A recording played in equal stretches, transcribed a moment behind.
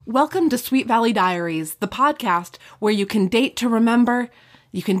Welcome to Sweet Valley Diaries, the podcast where you can date to remember,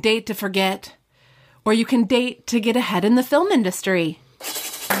 you can date to forget, or you can date to get ahead in the film industry.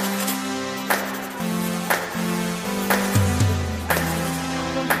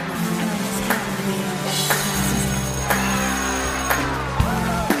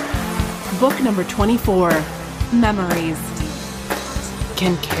 Book number 24, Memories.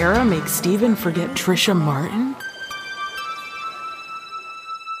 Can Kara make Steven forget Trisha Martin?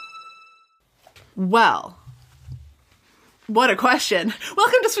 Well, what a question.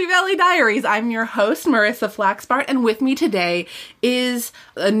 Welcome to Sweet Valley Diaries. I'm your host, Marissa Flaxbart, and with me today is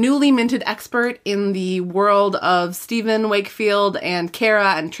a newly minted expert in the world of Steven Wakefield and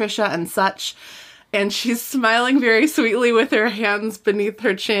Kara and Trisha and such. And she's smiling very sweetly with her hands beneath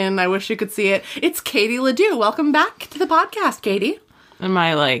her chin. I wish you could see it. It's Katie Ledoux. Welcome back to the podcast, Katie. Am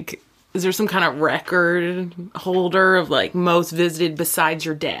I is there some kind of record holder of most visited besides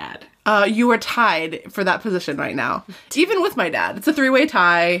your dad? You are tied for that position right now. Even with my dad. It's a three-way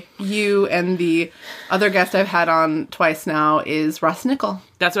tie. You and the other guest I've had on twice now is Russ Nickel.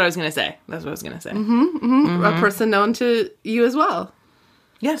 That's what I was going to say. A person known to you as well.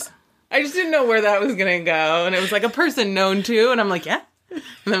 Yes. I just didn't know where that was going to go. And it was a person known to, and I'm like, yeah.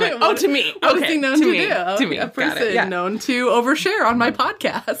 And I'm like, to me. What is he known to do? To me. A person known to overshare on my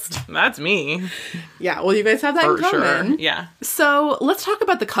podcast. That's me. Yeah, well, you guys have that in common. Sure. Yeah. So let's talk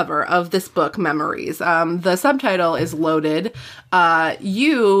about the cover of this book, Memories. The subtitle is loaded.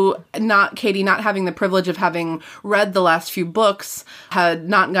 You, Katie, not having the privilege of having read the last few books, had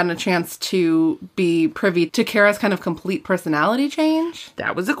not gotten a chance to be privy to Kara's kind of complete personality change.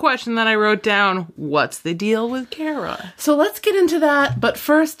 That was a question that I wrote down. What's the deal with Kara? So let's get into that. But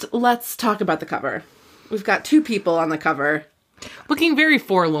first, let's talk about the cover. We've got two people on the cover. Looking very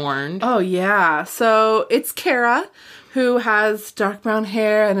forlorn. Oh, yeah. So it's Kara, who has dark brown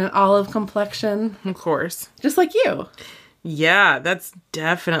hair and an olive complexion. Of course. Just like you. Yeah, that's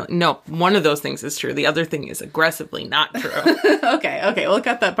definitely... No, one of those things is true. The other thing is aggressively not true. Okay, we'll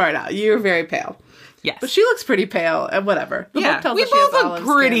cut that part out. You're very pale. Yes. But she looks pretty pale, and whatever. The book tells we us she has both olive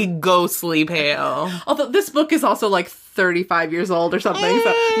look pretty skin. ghostly pale. Although this book is also 35 years old or something.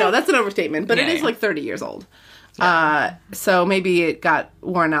 So no, that's an overstatement. But it is 30 years old. Yeah. So maybe it got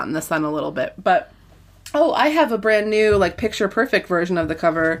worn out in the sun a little bit. But, I have a brand new, picture perfect version of the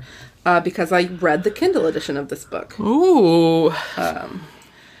cover because I read the Kindle edition of this book. Ooh.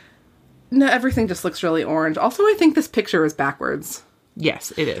 No, everything just looks really orange. Also, I think this picture is backwards.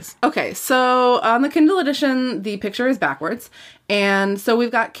 Yes, it is. Okay, so on the Kindle edition, the picture is backwards. And so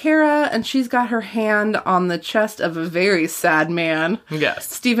we've got Kara, and she's got her hand on the chest of a very sad man.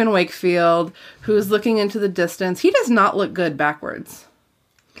 Yes. Steven Wakefield, who's looking into the distance. He does not look good backwards.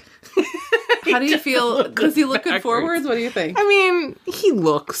 How do you feel? Does he look good forwards? What do you think? I mean, he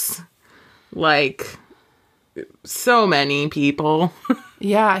looks like so many people.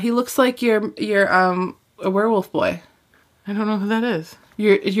 Yeah, he looks like you're a werewolf boy. I don't know who that is.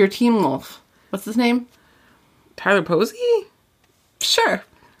 Your Teen Wolf. What's his name? Tyler Posey? Sure.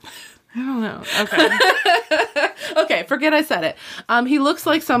 I don't know. Okay. Okay, forget I said it. He looks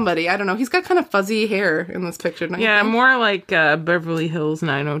like somebody. I don't know. He's got kind of fuzzy hair in this picture. Yeah, more like Beverly Hills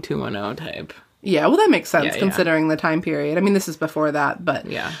 90210 type. Yeah, well, that makes sense considering the time period. I mean, this is before that, but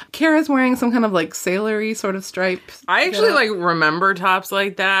yeah. Kara's wearing some kind of sailor-y sort of stripe. I actually remember tops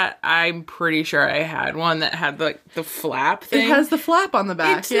like that. I'm pretty sure I had one that had the flap thing. It has the flap on the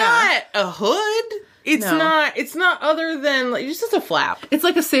back. It's not a hood. It's not other than just a flap. It's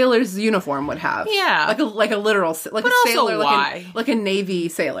like a sailor's uniform would have. Yeah. Like a literal but a sailor, also why? Like a Navy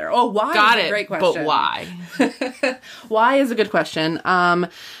sailor. Oh, why? Got is it. A great question. But why? Why is a good question.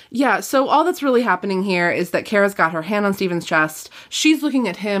 Yeah, so all that's really happening here is that Kara's got her hand on Steven's chest. She's looking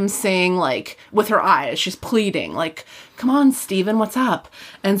at him saying, with her eyes, she's pleading, come on, Steven, what's up?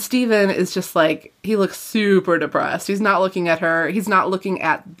 And Steven is just he looks super depressed. He's not looking at her. He's not looking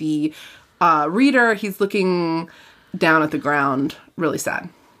at the reader. He's looking down at the ground, really sad.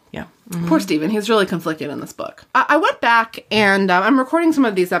 Yeah. Mm-hmm. Poor Steven. He's really conflicted in this book. I went back and I'm recording some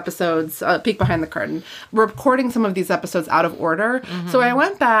of these episodes, peek behind the curtain, recording some of these episodes out of order. Mm-hmm. So I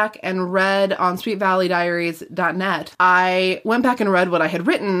went back and read on sweetvalleydiaries.net. I went back and read what I had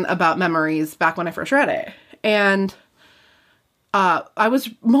written about Memories back when I first read it. And I was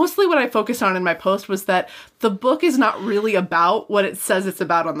mostly what I focused on in my post was that the book is not really about what it says it's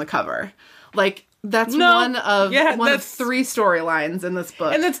about on the cover. That's No. one of Yeah, one of that's- 3 storylines in this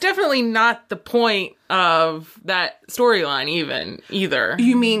book. And that's definitely not the point of that storyline either.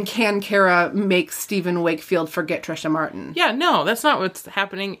 You mean, can Kara make Stephen Wakefield forget Trisha Martin? Yeah, no, that's not what's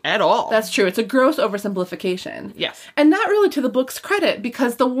happening at all. That's true. It's a gross oversimplification. Yes. And not really to the book's credit,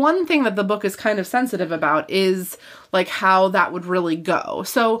 because the one thing that the book is kind of sensitive about is, like, how that would really go.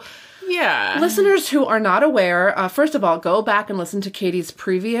 So, Yeah. listeners who are not aware, first of all, go back and listen to Katie's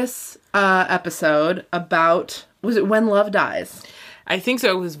previous episode about, was it When Love Dies? I think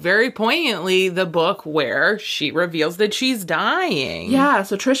so. It was very poignantly the book where she reveals that she's dying. Yeah,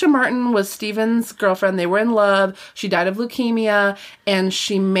 so Trisha Martin was Stephen's girlfriend. They were in love. She died of leukemia, and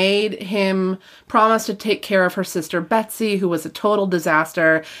she made him promise to take care of her sister Betsy, who was a total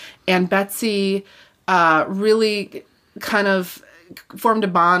disaster. And Betsy really kind of formed a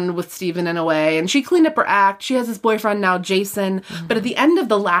bond with Stephen in a way, and she cleaned up her act. She has this boyfriend now, Jason. But at the end of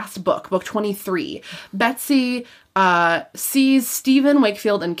the last book, book 23, Betsy sees Stephen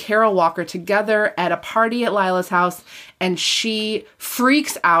Wakefield and Kara Walker together at a party at Lila's house, and she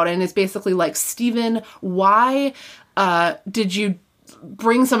freaks out and is basically like, Stephen, why did you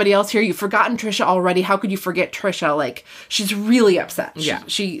bring somebody else here? You've forgotten Trisha already. How could you forget Trisha? Like, she's really upset. Yeah.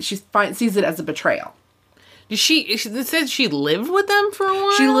 She sees it as a betrayal. It says she lived with them for a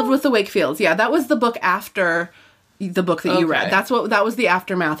while? She lived with the Wakefields. Yeah, that was the book after the book that you read. That was the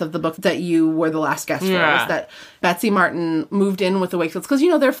aftermath of the book that you were the last guest for. Yeah. Is that Betsy Martin moved in with the Wakefields because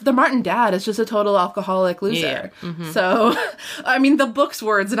the Martin dad is just a total alcoholic loser. Yeah. Mm-hmm. So, I mean, the book's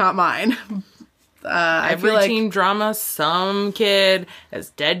words, not mine. I Every feel like teen drama, some kid has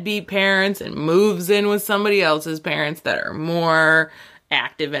deadbeat parents and moves in with somebody else's parents that are more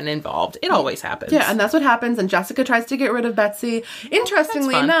active and involved. It always happens. yeah, and that's what happens. And Jessica tries to get rid of Betsy.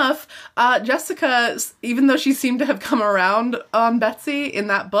 Interestingly fun. enough, Jessica, even though she seemed to have come around on Betsy in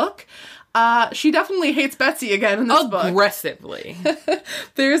that book, she definitely hates Betsy again in this book. Aggressively.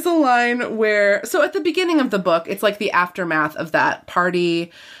 There's a line where, so at the beginning of the book, it's like the aftermath of that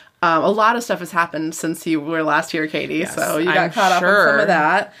party. A lot of stuff has happened since you were last here, Katie. Yes, so you got I'm caught up on sure. some of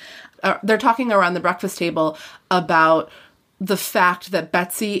that. They're talking around the breakfast table about the fact that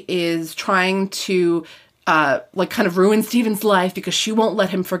Betsy is trying to kind of ruin Stephen's life because she won't let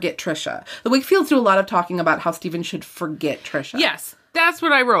him forget Trisha. The Wakefields do a lot of talking about how Stephen should forget Trisha. Yes. That's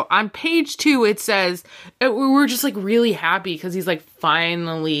what I wrote. On page 2, it says, we were just like really happy because he's like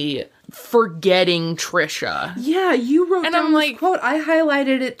finally forgetting Trisha. Yeah, you wrote And down I'm this like- quote. I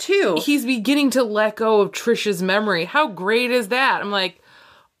highlighted it too. He's beginning to let go of Trisha's memory. How great is that? I'm like,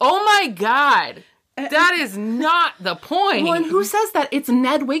 oh my God. That is not the point. Well, and who says that? It's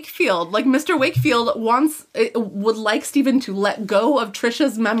Ned Wakefield. Like, Mr. Wakefield would like Stephen to let go of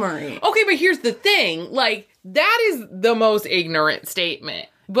Trisha's memory. Okay, but here's the thing. Like, that is the most ignorant statement.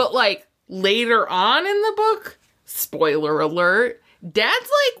 But, like, later on in the book, spoiler alert, Dad's,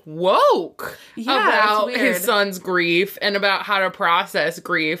 like, woke Yeah, about it's weird. his son's grief and about how to process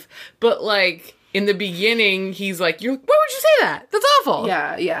grief. But, like, in the beginning, he's like, why would you say that? That's awful.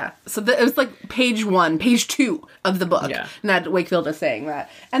 Yeah, yeah. So it was like page 2 of the book. Yeah. Ned Wakefield is saying that.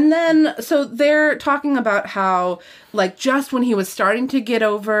 And then, so they're talking about how, like, just when he was starting to get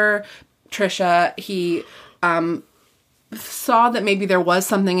over Trisha, he saw that maybe there was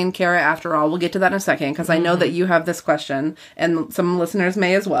something in Kara after all. We'll get to that in a second, because I know that you have this question, and some listeners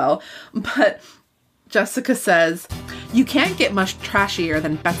may as well. But Jessica says, you can't get much trashier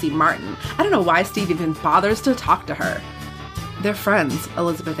than Betsy Martin. I don't know why Steve even bothers to talk to her. They're friends,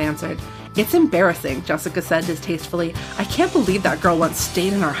 Elizabeth answered. It's embarrassing, Jessica said distastefully. I can't believe that girl once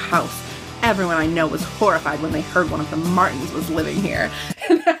stayed in our house. Everyone I know was horrified when they heard one of the Martins was living here.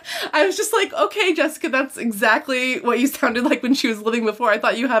 And I was just like, okay, Jessica, that's exactly what you sounded like when she was living before. I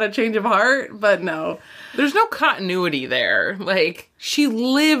thought you had a change of heart, but no. There's no continuity there. Like, she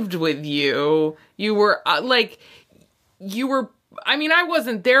lived with you. You were, I mean, I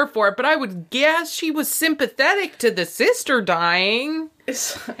wasn't there for it, but I would guess she was sympathetic to the sister dying.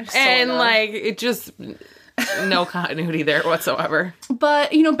 It just, no continuity there whatsoever.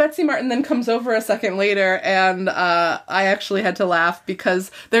 But, Betsy Martin then comes over a second later, and I actually had to laugh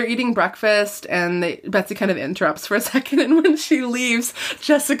because they're eating breakfast, and Betsy kind of interrupts for a second, and when she leaves,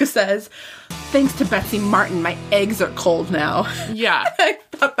 Jessica says, thanks to Betsy Martin, my eggs are cold now. Yeah. I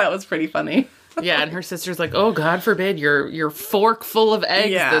thought that was pretty funny. Yeah, and her sister's like, oh, God forbid, your fork full of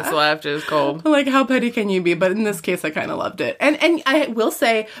eggs that's left is cold. Like, how petty can you be? But in this case, I kind of loved it. And I will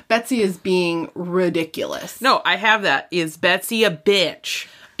say, Betsy is being ridiculous. No, I have that. Is Betsy a bitch?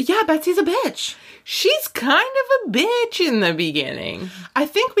 Yeah, Betsy's a bitch. She's kind of a bitch in the beginning. I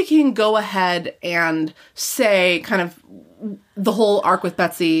think we can go ahead and say kind of the whole arc with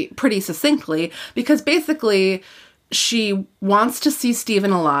Betsy pretty succinctly, because basically she wants to see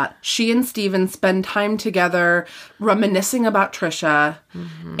Steven a lot. She and Steven spend time together reminiscing about Trisha,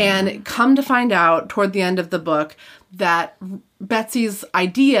 and come to find out toward the end of the book that Betsy's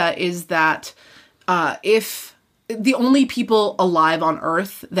idea is that if the only people alive on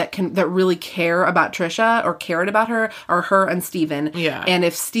Earth that really care about Trisha or cared about her are her and Steven. Yeah. And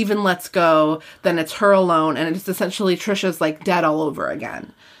if Steven lets go, then it's her alone, and it's essentially Trisha's like dead all over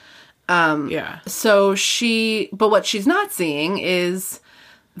again. Yeah. So but what she's not seeing is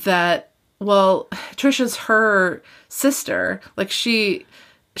that, well, Trisha's her sister. Like she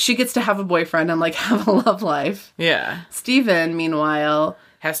gets to have a boyfriend and like have a love life. Yeah. Steven, meanwhile,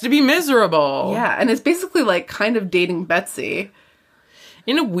 has to be miserable. yeah, and it's basically like kind of dating Betsy.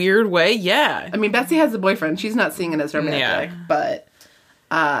 In a weird way, yeah. I mean, Betsy has a boyfriend. She's not seeing it as romantic, but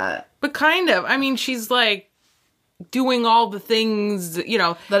But kind of. I mean, she's like doing all the things, you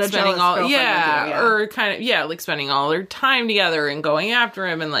know, that a spending jealous all girlfriend would do, yeah. or kind of like spending all their time together and going after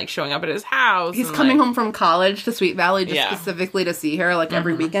him and like showing up at his house. He's and, coming like, home from college to Sweet Valley just Yeah. specifically to see her, like,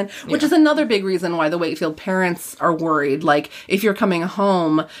 every weekend, which is another big reason why the Wakefield parents are worried. Like, if you're coming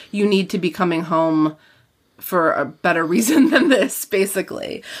home, you need to be coming home for a better reason than this,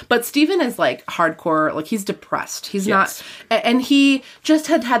 basically. But Steven is, like, hardcore, like, he's depressed. He's Yes. not, and he just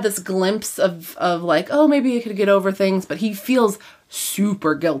had this glimpse of, like, oh, maybe I could get over things, but he feels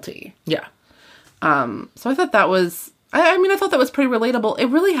super guilty. Yeah. So I thought that was, I mean, I thought that was pretty relatable. It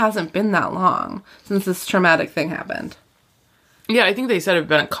really hasn't been that long since this traumatic thing happened. Yeah, I think they said it'd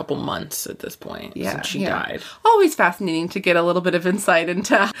been a couple months at this point since she died. Always fascinating to get a little bit of insight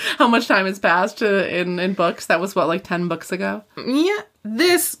into how much time has passed in books. That was, what, like 10 books ago? Yeah,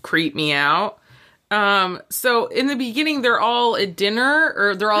 this creeped me out. So in the beginning, they're all at dinner,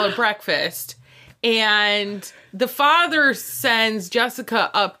 or they're all at breakfast, and the father sends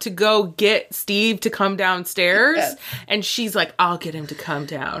Jessica up to go get Steve to come downstairs, Yes. and she's like, I'll get him to come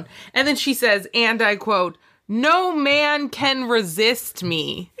down. And then she says, and I quote, "No man can resist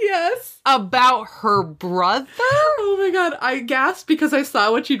me," Yes. about her brother? Oh my god, I gasped because I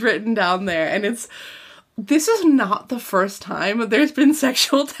saw what you'd written down there, and this is not the first time there's been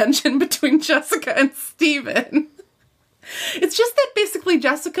sexual tension between Jessica and Steven. It's just that basically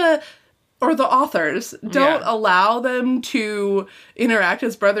Jessica, or the authors, don't allow them to interact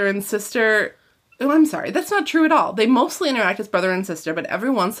as brother and sister. Oh, I'm sorry, that's not true at all. They mostly interact as brother and sister, but every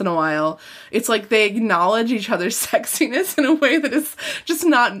once in a while, it's like they acknowledge each other's sexiness in a way that is just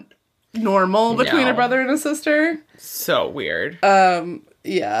not normal between a No. brother and a sister. So weird.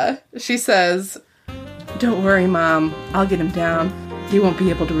 Yeah. She says, "Don't worry, Mom. I'll get him down. He won't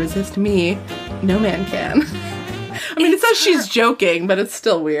be able to resist me. No man can." I mean, it says she's joking, but it's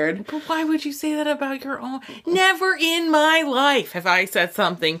still weird. But why would you say that about your own? Never in my life have I said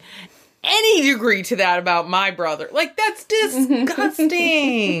something any degree to that about my brother. Like, that's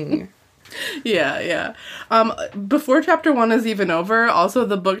disgusting. Yeah. Before chapter 1 is even over, also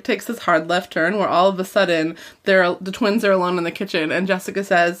the book takes this hard left turn where all of a sudden the twins are alone in the kitchen, and Jessica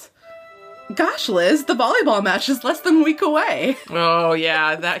says, "Gosh, Liz, the volleyball match is less than a week away." Oh,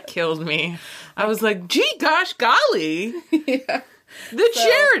 yeah, that killed me. I was like, gee, gosh, golly. Yeah. The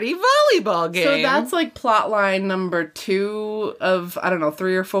charity volleyball game. So that's like plot line number 2 of, I don't know,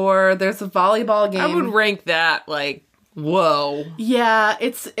 3 or 4. There's a volleyball game. I would rank that like, whoa. Yeah,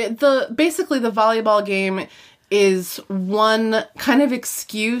 basically the volleyball game is one kind of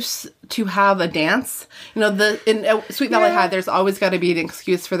excuse to have a dance. You know, in Sweet Valley High, there's always got to be an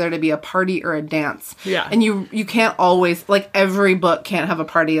excuse for there to be a party or a dance. Yeah. And you can't always, like, every book can't have a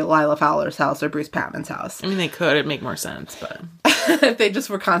party at Lila Fowler's house or Bruce Patman's house. I mean, they could. It'd make more sense, but... If they just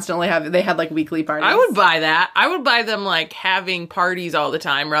were constantly they had, like, weekly parties. I would buy that. I would buy them, like, having parties all the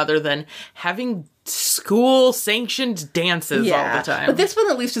time rather than having school-sanctioned dances all the time. But this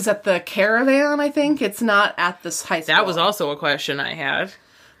one at least is at the Caravan, I think. It's not at this high school. That was also a question I had.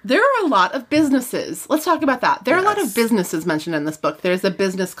 There are a lot of businesses. Let's talk about that. There are a lot of businesses mentioned in this book. There's a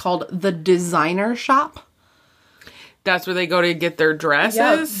business called The Designer Shop. That's where they go to get their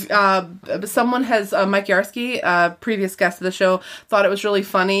dresses? Someone has, Mike Yarsky, previous guest of the show, thought it was really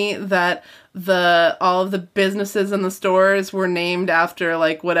funny that all of the businesses in the stores were named after,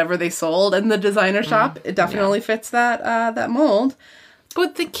 like, whatever they sold. And the Designer Shop, it definitely fits that mold.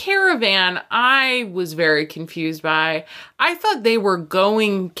 But the Caravan, I was very confused by. I thought they were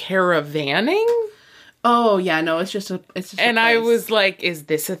going caravanning. Oh, yeah, no, it's just a And I place. was like, is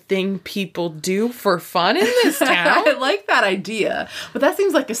this a thing people do for fun in this town? I like that idea. But that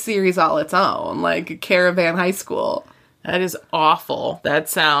seems like a series all its own, like Caravan High School. That is awful. That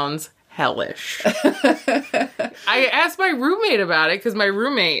sounds hellish. I asked my roommate about it because my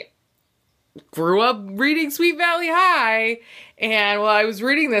roommate grew up reading Sweet Valley High. And while I was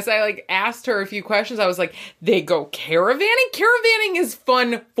reading this, I asked her a few questions. I was like, they go caravanning? Caravanning is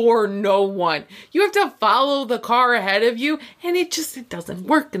fun for no one. You have to follow the car ahead of you, and it doesn't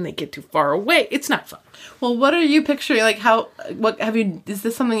work, and they get too far away. It's not fun. Well, what are you picturing? Is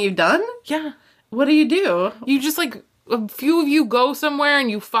this something you've done? Yeah. What do you do? You just a few of you go somewhere and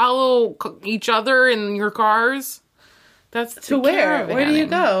you follow each other in your cars. That's to where? Where do you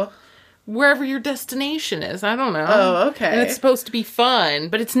go? Wherever your destination is. I don't know. Oh, okay. And it's supposed to be fun,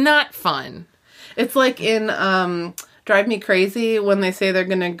 but it's not fun. It's like in Drive Me Crazy when they say they're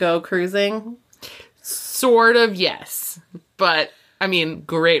going to go cruising. Sort of, yes. But, I mean,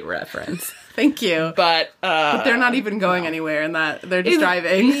 great reference. Thank you. But they're not even going anywhere in that. They're just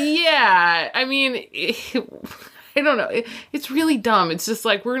driving. Yeah. I mean, I don't know. It's really dumb. It's just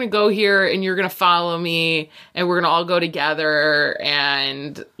we're going to go here and you're going to follow me and we're going to all go together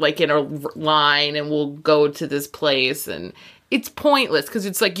and in a line and we'll go to this place. And it's pointless because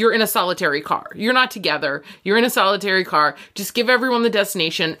it's you're in a solitary car. You're not together. You're in a solitary car. Just give everyone the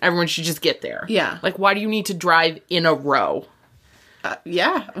destination. Everyone should just get there. Yeah. Why do you need to drive in a row?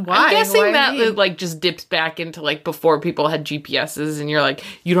 Yeah. Why? I'm guessing that just dips back into before people had GPSs and you're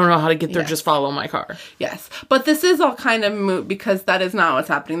you don't know how to get there, just follow my car. Yes. But this is all kind of moot because that is not what's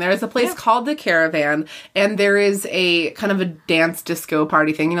happening. There is a place called the Caravan and there is a kind of a dance disco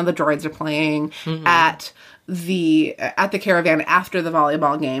party thing. The droids are playing at the Caravan after the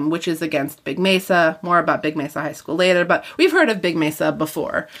volleyball game, which is against Big Mesa. More about Big Mesa High School later, but we've heard of Big Mesa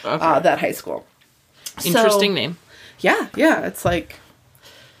before, that high school. Interesting name. Yeah, it's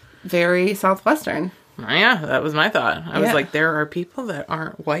very Southwestern. Yeah, that was my thought. I was there are people that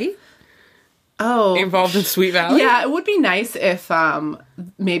aren't white? Oh. Involved in Sweet Valley? Yeah, it would be nice if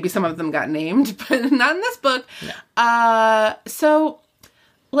maybe some of them got named, but not in this book. No. So,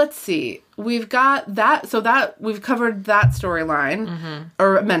 let's see. We've got that. So we've covered that storyline,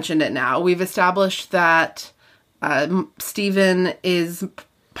 or mentioned it now. We've established that Stephen is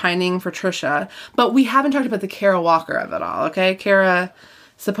pining for Trisha, but we haven't talked about the Kara Walker of it all, okay? Kara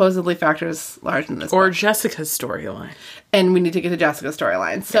supposedly factors large in this or book. Jessica's storyline. And we need to get to Jessica's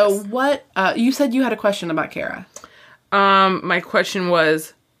storyline. So what, you said you had a question about Kara. My question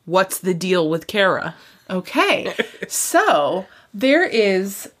was, what's the deal with Kara? Okay. So there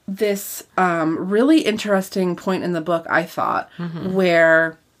is this really interesting point in the book, I thought,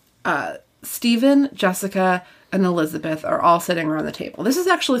 where Stephen, Jessica, and Elizabeth are all sitting around the table. This is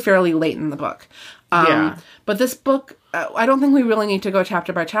actually fairly late in the book. But this book, I don't think we really need to go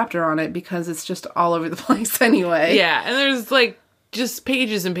chapter by chapter on it because it's just all over the place anyway. Yeah, and there's just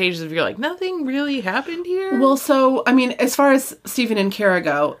pages and pages of you're nothing really happened here. Well, so, I mean, as far as Stephen and Kara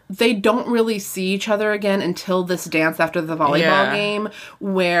go, they don't really see each other again until this dance after the volleyball game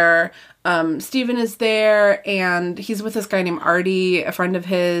where Stephen is there and he's with this guy named Artie, a friend of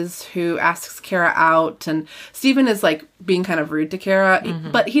his, who asks Kara out, and Stephen is being kind of rude to Kara,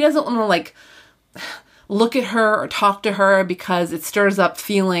 but he doesn't want to look at her or talk to her because it stirs up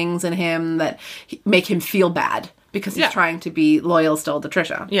feelings in him that make him feel bad because he's trying to be loyal still to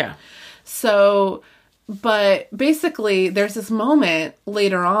Trisha. Yeah. So, but basically there's this moment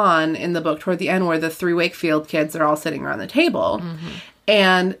later on in the book toward the end where the three Wakefield kids are all sitting around the table.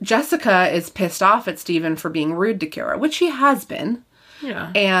 And Jessica is pissed off at Stephen for being rude to Kara, which he has been.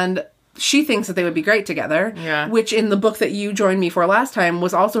 Yeah. And she thinks that they would be great together. Yeah. Which in the book that you joined me for last time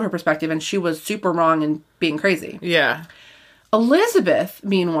was also her perspective, and she was super wrong in being crazy. Yeah. Elizabeth,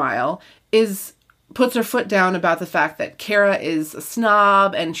 meanwhile, puts her foot down about the fact that Kara is a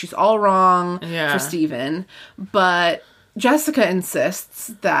snob and she's all wrong for Stephen. But Jessica insists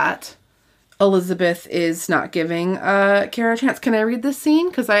that Elizabeth is not giving Kara a chance. Can I read this scene?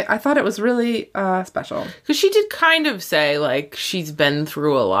 Because I thought it was really special. Because she did kind of say, she's been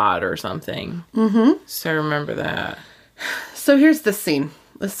through a lot or something. So I remember that. So here's this scene.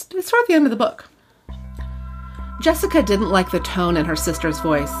 It's toward the end of the book. Jessica didn't like the tone in her sister's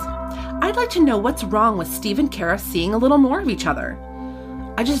voice. I'd like to know what's wrong with Steve and Kara seeing a little more of each other.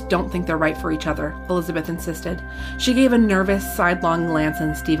 I just don't think they're right for each other, Elizabeth insisted. She gave a nervous, sidelong glance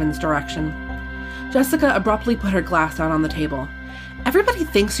in Stephen's direction. Jessica abruptly put her glass down on the table. Everybody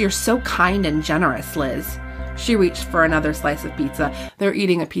thinks you're so kind and generous, Liz. She reached for another slice of pizza. They're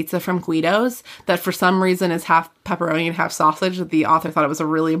eating a pizza from Guido's that for some reason is half pepperoni and half sausage. The author thought it was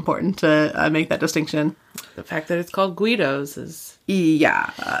really important to make that distinction. The fact that it's called Guido's is... Yeah.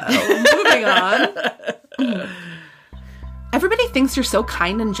 Moving on. Everybody thinks you're so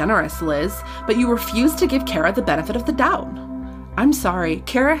kind and generous, Liz, but you refuse to give Kara the benefit of the doubt. I'm sorry.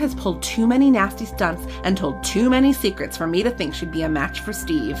 Kara has pulled too many nasty stunts and told too many secrets for me to think she'd be a match for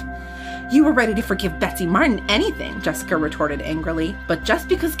Steve. You were ready to forgive Betsy Martin anything, Jessica retorted angrily. But just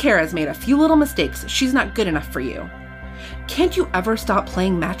because Kara's made a few little mistakes, she's not good enough for you. Can't you ever stop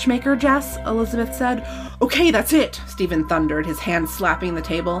playing matchmaker, Jess? Elizabeth said. Okay, that's it, Stephen thundered, his hand slapping the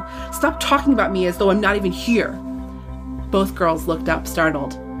table. Stop talking about me as though I'm not even here. Both girls looked up,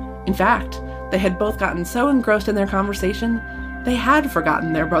 startled. In fact, they had both gotten so engrossed in their conversation, they had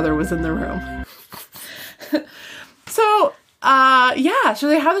forgotten their brother was in the room. So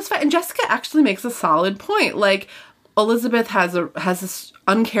they have this fight, and Jessica actually makes a solid point. Like, Elizabeth has this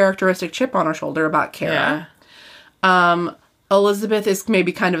uncharacteristic chip on her shoulder about Kara. Yeah. Elizabeth is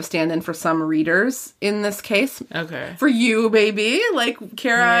maybe kind of a stand-in for some readers in this case. Okay. For you, maybe. Like,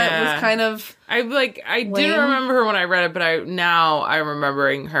 Kara was kind of I didn't remember her when I read it, but I'm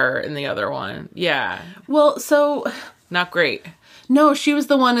remembering her in the other one. Yeah. Well, so not great. No, she was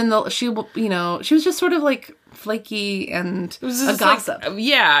the one she was just sort of like flaky and it was a gossip.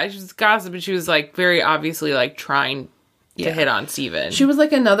 She was gossip, but she was like very obviously like trying to hit on Stephen. She was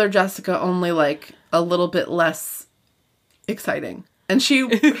like another Jessica, only like a little bit less exciting. And she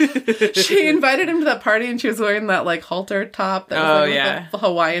invited him to that party, and she was wearing that like halter top that was with the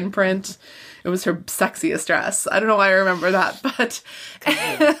Hawaiian print. It was her sexiest dress. I don't know why I remember that, but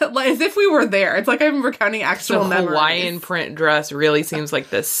like, as if we were there. It's like I'm recounting actual memories. The Hawaiian print dress really seems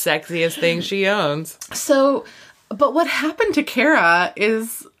like the sexiest thing she owns. So, but what happened to Kara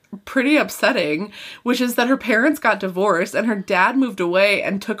is pretty upsetting, which is that her parents got divorced and her dad moved away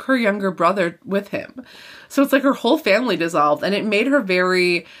and took her younger brother with him. So it's like her whole family dissolved, and it made her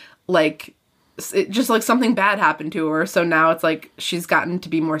very like, it just like something bad happened to her. So now it's like she's gotten to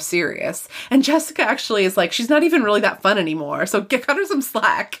be more serious. And Jessica actually is like, she's not even really that fun anymore. So cut her some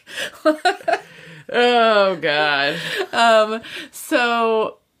slack. Oh, God.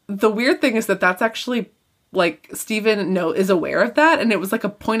 So the weird thing is that that's actually like Stephen is aware of that. And it was like a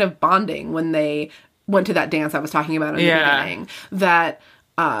point of bonding when they went to that dance I was talking about in the beginning.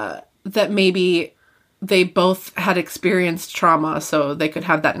 That maybe they both had experienced trauma, so they could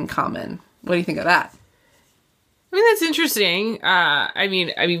have that in common. What do you think of that? I mean, that's interesting. I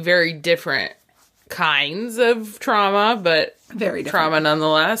mean, very different kinds of trauma, but very different trauma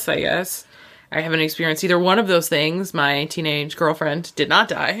nonetheless, I guess. I haven't experienced either one of those things. My teenage girlfriend did not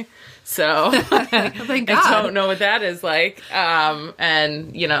die, so Thank God. I don't know what that is like.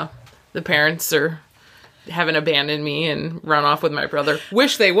 And, the parents haven't abandoned me and run off with my brother.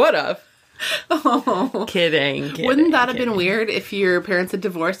 Wish they would have. Oh. Kidding. Wouldn't that have been weird if your parents had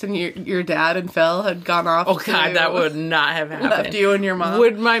divorced and your dad and Phil had gone off? Oh, God, that would not have happened. Left you and your mom.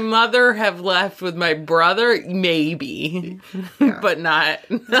 Would my mother have left with my brother? Maybe. Yeah. But not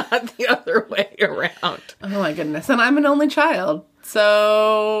the other way around. Oh, my goodness. And I'm an only child.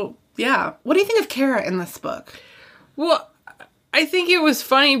 So, yeah. What do you think of Kara in this book? Well, I think it was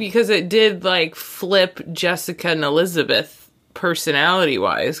funny because it did, like, flip Jessica and Elizabeth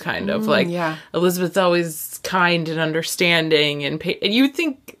personality-wise, kind of. Elizabeth's always kind and understanding, and you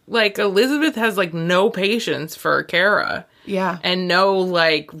think, like, Elizabeth has, like, no patience for Kara. Yeah. And no,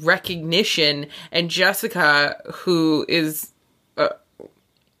 like, recognition. And Jessica, who is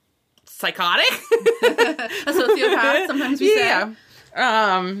psychotic? A sociopath, sometimes we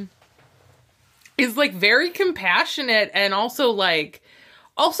say. Is, like, very compassionate and also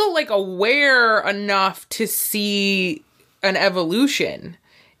aware enough to see an evolution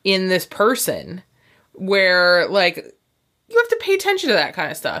in this person where, like, you have to pay attention to that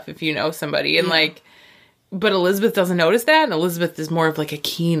kind of stuff if you know somebody. And, but Elizabeth doesn't notice that, and Elizabeth is more of, like, a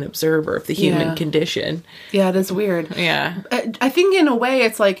keen observer of the human condition. Yeah, it is weird. Yeah. I think, in a way,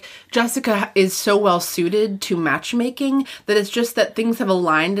 it's like Jessica is so well-suited to matchmaking that it's just that things have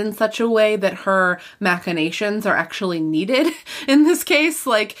aligned in such a way that her machinations are actually needed in this case.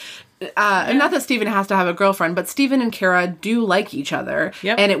 Like, and not that Stephen has to have a girlfriend, but Stephen and Kara do like each other.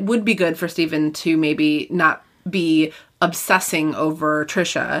 Yep. And it would be good for Stephen to maybe not be obsessing over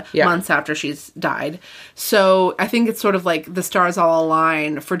Trisha months after she's died. So I think it's sort of like the stars all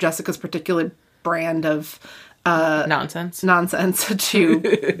align for Jessica's particular brand of nonsense to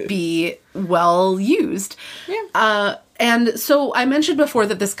be well used. Yeah. And so I mentioned before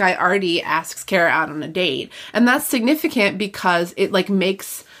that this guy Artie asks Kara out on a date, and that's significant because it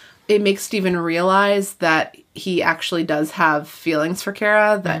makes Stephen realize that he actually does have feelings for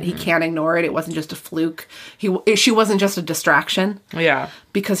Kara, that he can't ignore it. It wasn't just a fluke. She wasn't just a distraction. Yeah.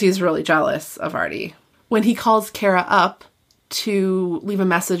 Because he's really jealous of Artie. When he calls Kara up to leave a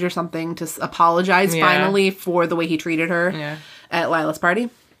message or something to apologize finally for the way he treated her at Lila's party,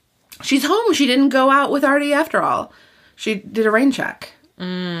 she's home. She didn't go out with Artie after all. She did a rain check.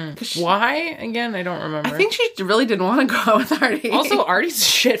 Why? Again, I don't remember. I think she really didn't want to go out with Artie. Also, Artie's a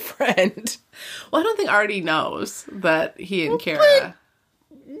shit friend. Well, I don't think Artie knows that he and Kara...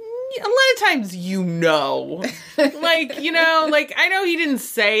 A lot of times like, like, I know he didn't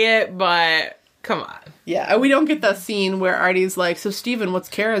say it, but come on. Yeah, we don't get the scene where Artie's like, so Steven, what's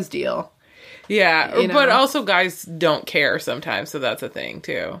Kara's deal? Yeah, but also guys don't care sometimes, so that's a thing,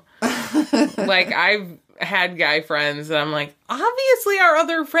 too. Like, I've had guy friends that I'm like, obviously our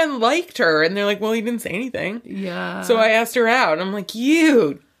other friend liked her, and they're like, well, he didn't say anything. Yeah. So I asked her out, and I'm like,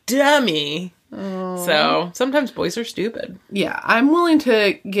 you dummy. Oh. So sometimes boys are stupid. Yeah, I'm willing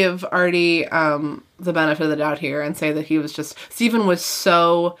to give Artie the benefit of the doubt here and say that Steven was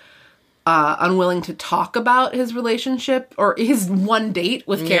so unwilling to talk about his relationship or his one date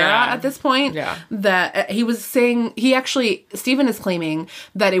with Kara at this point. Yeah. That he was saying, Steven is claiming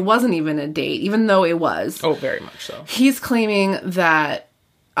that it wasn't even a date, even though it was. Oh, very much so. He's claiming that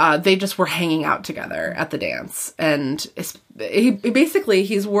they just were hanging out together at the dance. And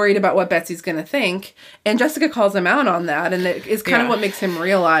he's worried about what Betsy's going to think. And Jessica calls him out on that. And it is kind of what makes him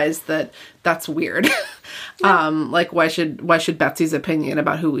realize that that's weird. Like, why should Betsy's opinion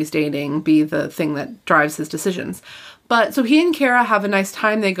about who he's dating be the thing that drives his decisions? But so he and Kara have a nice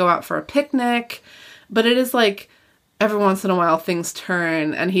time. They go out for a picnic. But it is like, every once in a while things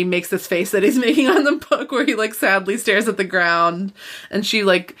turn, and he makes this face that he's making on the book where he like sadly stares at the ground, and she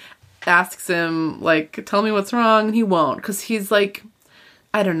like asks him like, tell me what's wrong, and he won't, because he's like,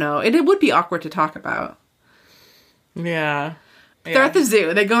 I don't know, it would be awkward to talk about. Yeah. They're at the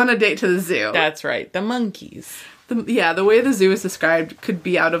zoo. They go on a date to the zoo. That's right. The monkeys. The way the zoo is described could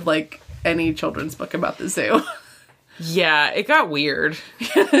be out of like any children's book about the zoo. Yeah, it got weird.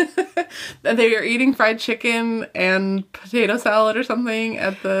 They are eating fried chicken and potato salad or something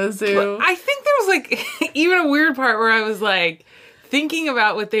at the zoo. I think there was like even a weird part where I was like thinking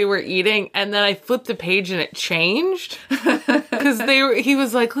about what they were eating, and then I flipped the page and it changed because he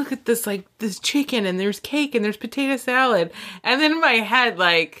was like, look at this, like this chicken, and there's cake and there's potato salad, and then in my head,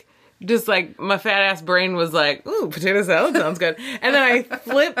 like, just like my fat ass brain was like, ooh, potato salad sounds good. And then I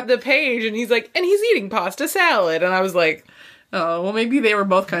flipped the page and he's like, and he's eating pasta salad. And I was like, oh, well, maybe they were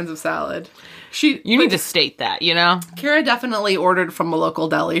both kinds of salad. You need to state that, Kara definitely ordered from a local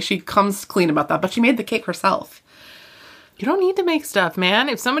deli. She comes clean about that, but she made the cake herself. You don't need to make stuff, man.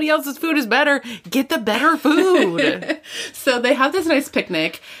 If somebody else's food is better, get the better food. So they have this nice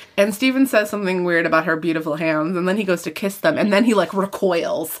picnic, and Steven says something weird about her beautiful hands, and then he goes to kiss them, and then he, like,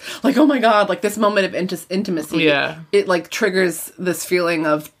 recoils. Like, oh my god, like, this moment of intimacy. Yeah. It, like, triggers this feeling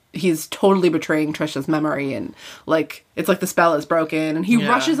of he's totally betraying Trisha's memory, and, like, it's like the spell is broken, and he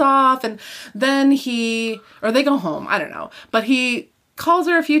rushes off, and then they go home, I don't know. But he calls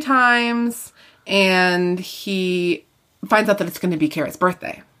her a few times, and he finds out that it's going to be Kara's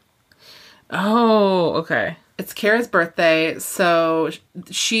birthday. Oh, okay. It's Kara's birthday, so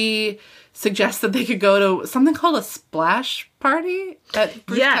she suggests that they could go to something called a splash party at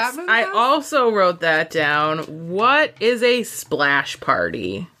Bruce Chapman's I house? also wrote that down. What is a splash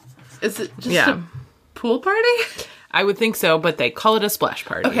party? Is it just a pool party? I would think so, but they call it a splash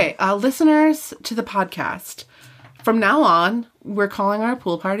party. Okay, listeners to the podcast, from now on, we're calling our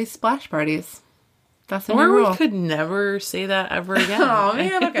pool parties splash parties. That's a new rule. We could never say that ever again. Oh,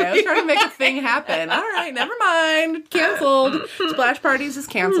 man, okay. I was trying to make a thing happen. All right, never mind. Canceled. Splash parties is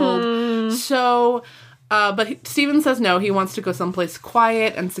canceled. So, but Steven says no. He wants to go someplace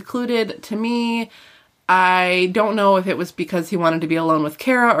quiet and secluded. To me, I don't know if it was because he wanted to be alone with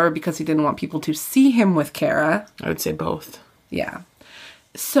Kara or because he didn't want people to see him with Kara. I would say both. Yeah.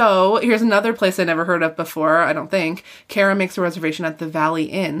 So, here's another place I never heard of before, I don't think. Kara makes a reservation at the Valley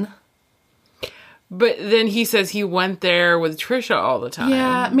Inn. But then he says he went there with Trisha all the time.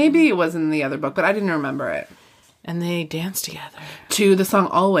 Yeah, maybe it was in the other book, but I didn't remember it. And they danced together. To the song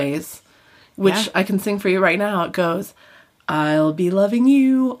Always, which I can sing for you right now. It goes, I'll be loving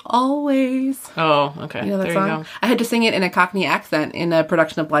you always. Oh, okay. You know that there song? You go. I had to sing it in a Cockney accent in a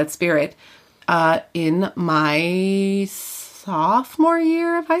production of Blithe Spirit in my sophomore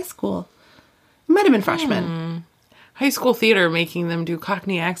year of high school. It might have been freshman. High school theater making them do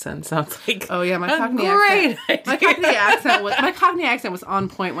Cockney accents sounds like my Cockney accent. My Cockney accent was on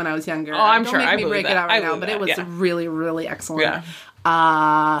point when I was younger. Oh, I'm Don't sure. make me break it out right now, but it was really, really excellent.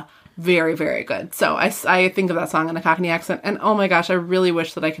 Yeah. Very, very good. So I think of that song in a Cockney accent, and oh my gosh, I really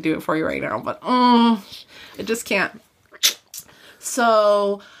wish that I could do it for you right now, but I just can't.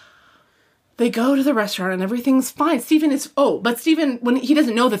 So they go to the restaurant and everything's fine. But Steven, when he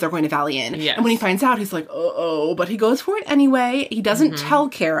doesn't know that they're going to Valley Inn. Yes. And when he finds out, he's like, but he goes for it anyway. He doesn't tell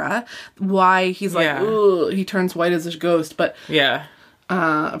Kara why he's like, ugh, he turns white as a ghost, but Yeah.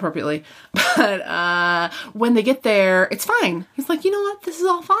 Appropriately. But when they get there, it's fine. He's like, you know what? This is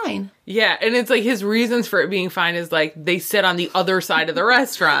all fine. Yeah, and it's like his reasons for it being fine is like they sit on the other side of the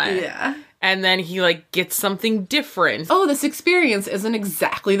restaurant. Yeah. And then he like gets something different. Oh, this experience isn't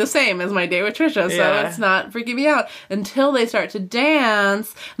exactly the same as my day with Trisha, so Yeah. it's not freaking me out until they start to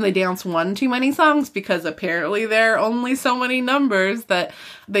dance. And they dance one too many songs because apparently there are only so many numbers that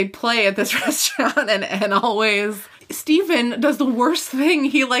they play at this restaurant, and always Steven does the worst thing.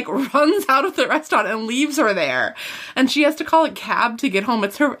 He like runs out of the restaurant and leaves her there. And she has to call a cab to get home.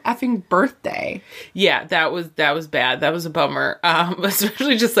 It's her effing birthday. Yeah, that was bad. That was a bummer.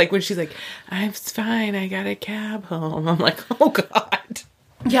 Especially just like when she's like, "I'm fine. I got a cab home." I'm like, "Oh God."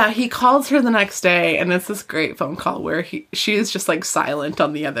 Yeah, he calls her the next day, and it's this great phone call where she is just like silent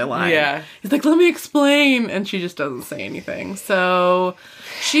on the other line. Yeah. He's like, "Let me explain," and she just doesn't say anything. So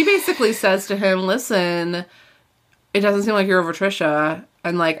she basically says to him, "Listen, it doesn't seem like you're over Trisha,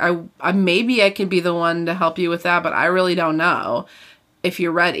 and like I maybe I can be the one to help you with that, but I really don't know if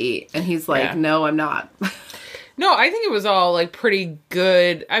you're ready." And he's like, Yeah. "No, I'm not." No, I think it was all like pretty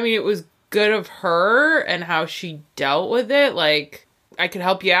good. I mean, it was good of her and how she dealt with it. Like, I could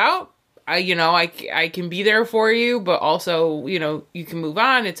help you out. I can be there for you, but also, you can move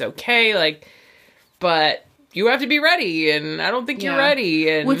on. It's okay. Like, but you have to be ready, and I don't think you're ready.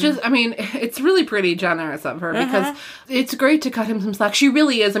 And Which is, I mean, it's really pretty generous of her because it's great to cut him some slack. She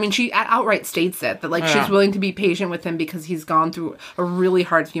really is. I mean, she outright states it, that like she's willing to be patient with him because he's gone through a really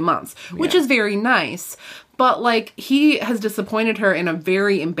hard few months, which is very nice. But like he has disappointed her in a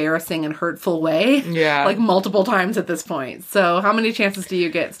very embarrassing and hurtful way. Yeah. Like multiple times at this point. So how many chances do you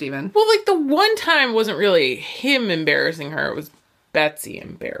get, Steven? Well, like the one time wasn't really him embarrassing her. It was Betsy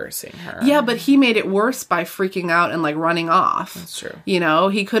embarrassing her. Yeah, but he made it worse by freaking out and like running off. That's true.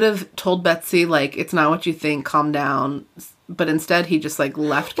 He could have told Betsy like, it's not what you think, calm down. But instead he just like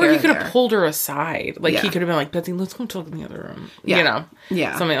left Or Kara he could there. have pulled her aside. Like Yeah. he could have been like, "Betsy, let's go talk in the other room." Yeah.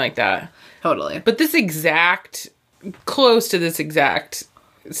 Yeah. Something like that. Totally. But close to this exact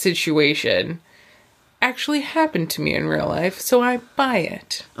situation actually happened to me in real life, so I buy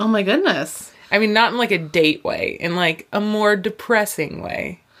it. Oh my goodness. I mean, not in like a date way, in like a more depressing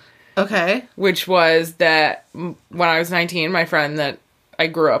way. Okay. Which was that when I was 19, my friend that I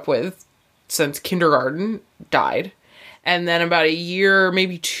grew up with since kindergarten died. And then about a year,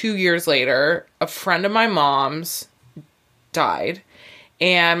 maybe 2 years later, a friend of my mom's died.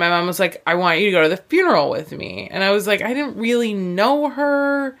 And my mom was like, "I want you to go to the funeral with me." And I was like, I didn't really know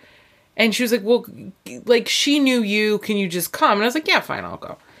her. And she was like, "Well, like, she knew you. Can you just come?" And I was like, "Yeah, fine, I'll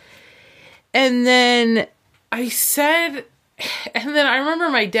go." And then I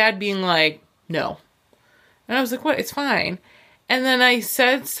remember my dad being like, "No." And I was like, "What? It's fine." And then I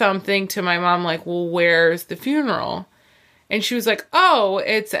said something to my mom like, "Well, where's the funeral?" And she was like, "Oh,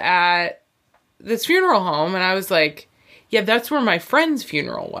 it's at this funeral home." And I was like, "Yeah, that's where my friend's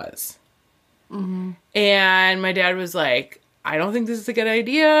funeral was." Mm-hmm. And my dad was like, "I don't think this is a good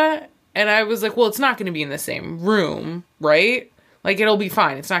idea." And I was like, "Well, it's not going to be in the same room, right? Like, it'll be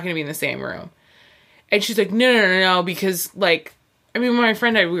fine. It's not going to be in the same room." And she's like, No, because, like, I mean, when my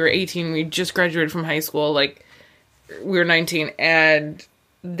friend and I, we were 18, we just graduated from high school, like, we were 19, and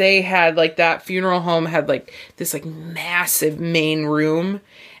they had, like, that funeral home had, like, this, like, massive main room,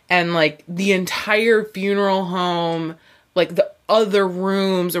 and, like, the entire funeral home, like, the other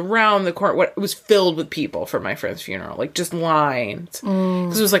rooms around the corner, it was filled with people for my friend's funeral, like, just lines.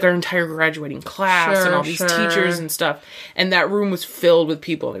 Because it was, like, our entire graduating class and all these teachers and stuff, and that room was filled with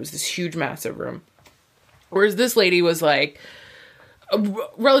people, and it was this huge, massive room. Whereas this lady was, like, a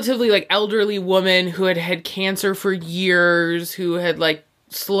relatively, like, elderly woman who had had cancer for years, who had, like,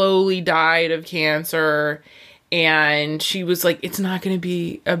 slowly died of cancer, and she was like, "It's not going to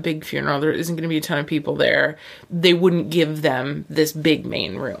be a big funeral. There isn't going to be a ton of people there." They wouldn't give them this big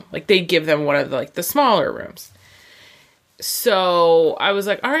main room. Like, they'd give them one of the, like, the smaller rooms. So I was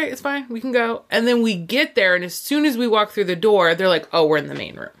like, "All right, it's fine. We can go." And then we get there, and as soon as we walk through the door, they're like, "Oh, we're in the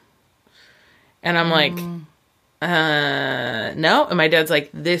main room." And I'm like, no. And my dad's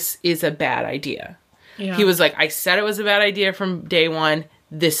like, "This is a bad idea." Yeah. He was like, "I said it was a bad idea from day one.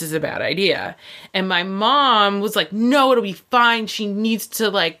 This is a bad idea." And my mom was like, "No, it'll be fine. She needs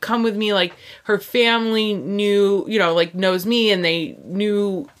to, like, come with me. Like, her family knew, like, knows me, and they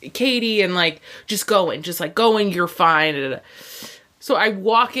knew Katie, and, like, just go in. Just, like, go in. You're fine." So I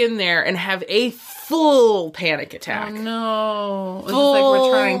walk in there and have a full panic attack. Oh, no. It's Full- just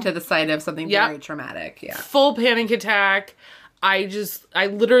like returning to the site of something Yep. very traumatic. Yeah. Full panic attack. I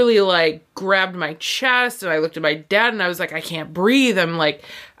literally like grabbed my chest and I looked at my dad and I was like, I can't breathe. I'm like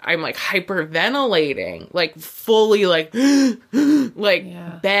hyperventilating, like fully like,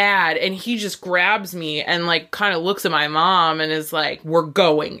 like bad. And he just grabs me and like kind of looks at my mom and is like, we're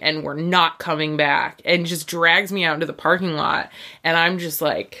going and we're not coming back, and just drags me out into the parking lot. And I'm just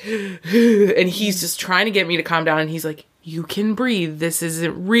like, and he's just trying to get me to calm down. And he's like, you can breathe. This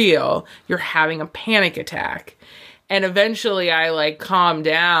isn't real. You're having a panic attack. And eventually I like calmed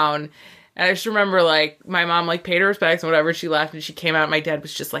down. And I just remember like my mom like paid her respects and whatever. She left and she came out. And my dad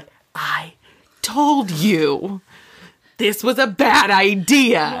was just like, I told you this was a bad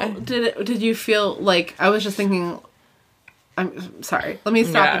idea. Did you feel like, I was just thinking, I'm sorry, let me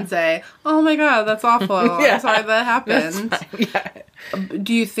stop and say, oh my God, that's awful. I'm sorry that happened.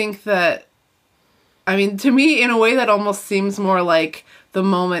 Do you think that, I mean, to me, in a way that almost seems more like the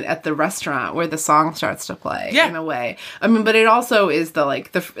moment at the restaurant where the song starts to play, in a way. I mean, but it also is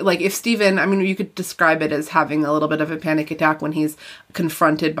like if Stephen, I mean, you could describe it as having a little bit of a panic attack when he's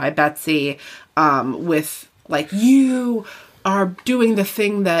confronted by Betsy, with like, you are doing the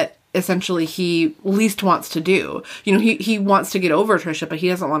thing that essentially he least wants to do. You know, he wants to get over Trisha, but he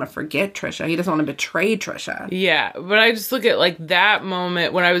doesn't want to forget Trisha. He doesn't want to betray Trisha. Yeah, but I just look at like that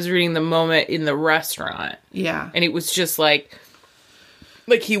moment when I was reading the moment in the restaurant. Yeah. And it was just like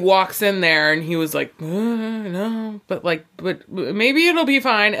he walks in there and he was like, no, but maybe it'll be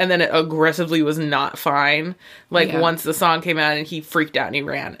fine. And then it aggressively was not fine. Like once the song came out and he freaked out and he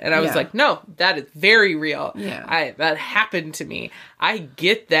ran. And I was like, no, that is very real. Yeah. That happened to me. I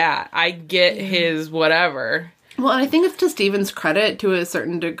get that. I get his whatever. Well, and I think it's to Stephen's credit to a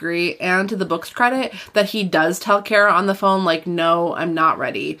certain degree, and to the book's credit, that he does tell Kara on the phone, like, no, I'm not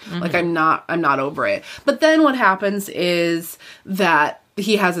ready. Like, I'm not over it. But then what happens is that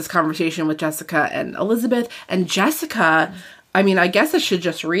he has this conversation with Jessica and Elizabeth, and Jessica, I mean, I guess I should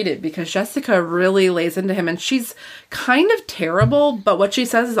just read it, because Jessica really lays into him, and she's kind of terrible, but what she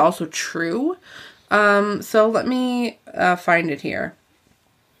says is also true. So let me find it here.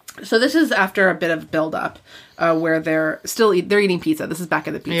 So this is after a bit of build-up, where they're eating pizza. This is back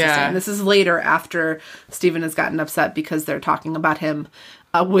at the pizza stand. This is later after Stephen has gotten upset because they're talking about him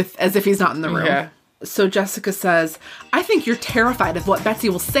as if he's not in the room. Yeah. So Jessica says, I think you're terrified of what Betsy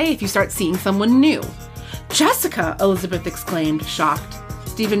will say if you start seeing someone new. Jessica, Elizabeth exclaimed, shocked.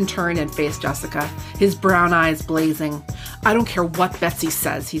 Stephen turned and faced Jessica, his brown eyes blazing. I don't care what Betsy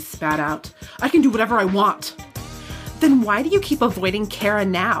says, he spat out. I can do whatever I want. Then why do you keep avoiding Kara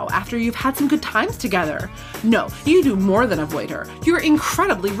now, after you've had some good times together? No, you do more than avoid her. You're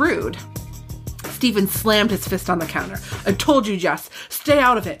incredibly rude. Stephen slammed his fist on the counter. I told you, Jess. Stay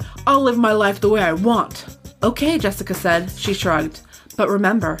out of it. I'll live my life the way I want. Okay, Jessica said. She shrugged. But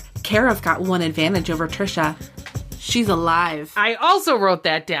remember, Kara's got one advantage over Trisha. She's alive. I also wrote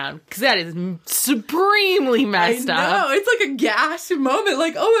that down, because that is supremely messed up. I know. It's like a gasp moment.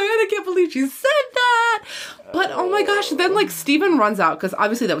 Like, oh my God, I can't believe she said that. But oh my gosh, then like Stephen runs out, because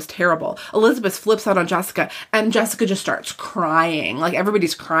obviously that was terrible. Elizabeth flips out on Jessica, and Jessica just starts crying. Like,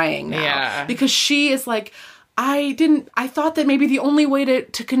 everybody's crying now. Yeah. Because she is like, I thought that maybe the only way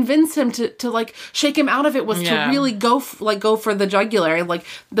to convince him to like shake him out of it was to really go for the jugular. Like,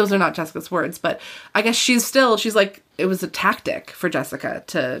 those are not Jessica's words, but I guess she's like, it was a tactic for Jessica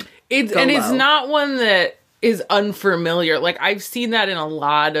to it's low. Not one that is unfamiliar. Like, I've seen that in a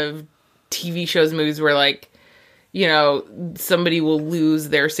lot of TV shows, movies where like, you know, somebody will lose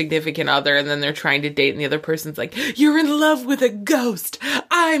their significant other and then they're trying to date and the other person's like, you're in love with a ghost.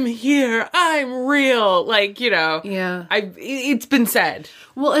 I'm here. I'm real. Like, you know. Yeah. It's been said.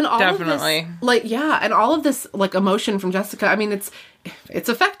 Well, and all definitely. of this, like, and all of this, like, emotion from Jessica, I mean, it's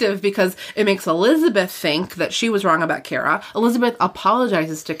effective because it makes Elizabeth think that she was wrong about Kara. Elizabeth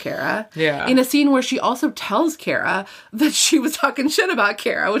apologizes to Kara. Yeah. In a scene where she also tells Kara that she was talking shit about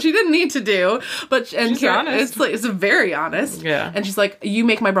Kara, which she didn't need to do. And she's Kara, honest. it's very honest. Yeah. And she's like, you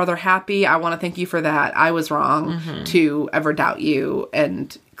make my brother happy. I want to thank you for that. I was wrong to ever doubt you.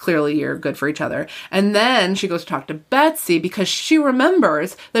 And clearly you're good for each other. And then she goes to talk to Betsy because she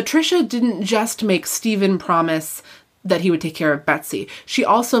remembers that Trisha didn't just make Stephen promise that he would take care of Betsy. She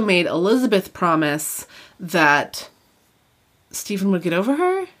also made Elizabeth promise that Stephen would get over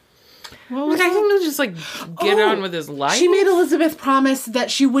her. Well, I think he'll just like get on with his life. She made Elizabeth promise that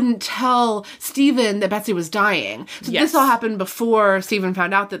she wouldn't tell Stephen that Betsy was dying. So this all happened before Stephen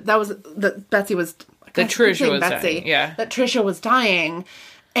found out that Betsy was that Trisha was dying. Yeah, that Trisha was dying,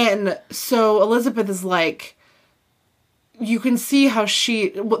 and so Elizabeth is like, you can see how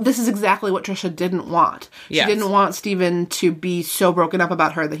this is exactly what Trisha didn't want. She Yes. didn't want Steven to be so broken up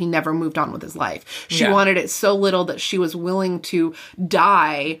about her that he never moved on with his life. She Yeah. wanted it so little that she was willing to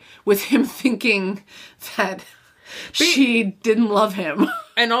die with him thinking that she didn't love him.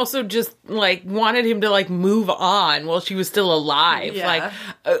 And also just, like, wanted him to, like, move on while she was still alive. Yeah. Like,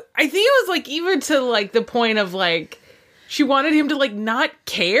 I think it was, like, even to, like, the point of, like, she wanted him to, like, not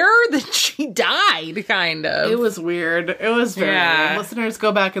care that she died, kind of. It was weird. It was very Yeah. weird. Listeners,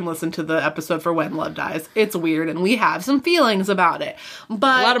 go back and listen to the episode for When Love Dies. It's weird, and we have some feelings about it.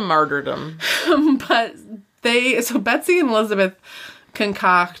 But A lot of martyrdom. but so Betsy and Elizabeth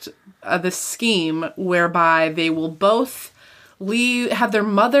concoct this scheme whereby they will both have their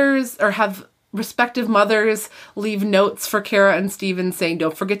mothers, or have respective mothers, leave notes for Kara and Steven saying,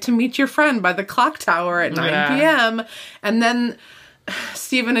 don't forget to meet your friend by the clock tower at 9 p.m. And then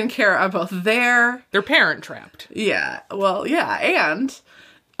Steven and Kara are both there. They're parent trapped. Yeah. Well, yeah.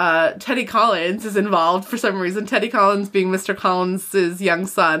 And Teddy Collins is involved for some reason. Teddy Collins being Mr. Collins' young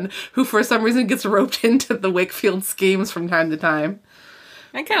son, who for some reason gets roped into the Wakefield schemes from time to time.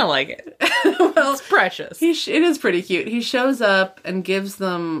 I kind of like it. Well, It's precious. it is pretty cute. He shows up and gives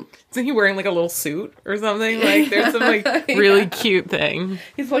them... Isn't he wearing, like, a little suit or something? Like, there's some, like, really cute thing.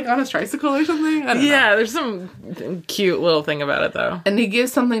 He's like on his tricycle or something. I don't know. Yeah, there's some cute little thing about it, though. And he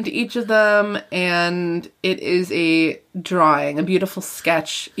gives something to each of them, and it is a drawing, a beautiful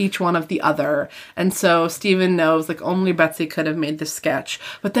sketch, each one of the other. And so Steven knows, like, only Betsy could have made this sketch.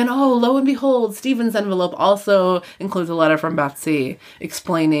 But then, oh, lo and behold, Steven's envelope also includes a letter from Betsy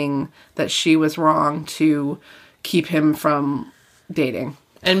explaining that she was wrong to keep him from dating.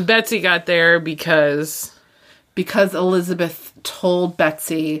 And Betsy got there because Elizabeth told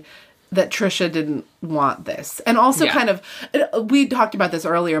Betsy that Trisha didn't want this. And also we talked about this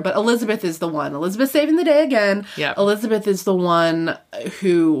earlier, but Elizabeth is the one. Elizabeth saving the day again. Yep. Elizabeth is the one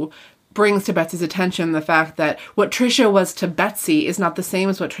who brings to Betsy's attention the fact that what Trisha was to Betsy is not the same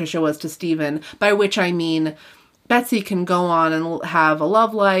as what Trisha was to Steven, by which I mean Betsy can go on and have a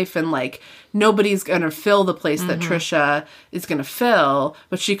love life, and, like, nobody's going to fill the place that Trisha is going to fill,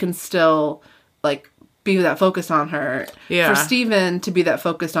 but she can still, like, be that focused on her. Yeah. For Steven to be that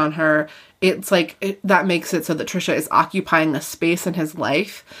focused on her, it's like, that makes it so that Trisha is occupying a space in his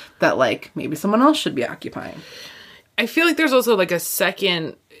life that, like, maybe someone else should be occupying. I feel like there's also, like, a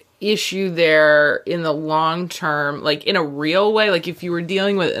second issue there in the long term, like, in a real way, like, if you were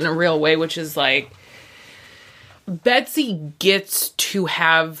dealing with it in a real way, which is, like, Betsy gets to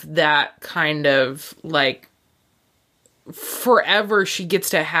have that kind of, like, forever she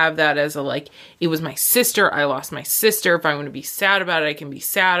gets to have that as a, like, it was my sister, I lost my sister, if I'm going to be sad about it, I can be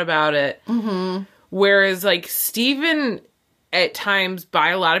sad about it. Mm-hmm. Whereas, like, Steven, at times, by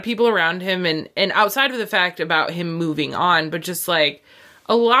a lot of people around him, and outside of the fact about him moving on, but just, like,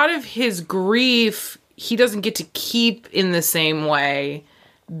 a lot of his grief, he doesn't get to keep in the same way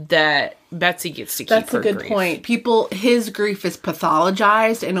that Betsy gets to keep. That's her a good grief. point. His grief is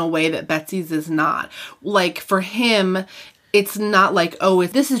pathologized in a way that Betsy's is not. Like, for him, it's not like, oh,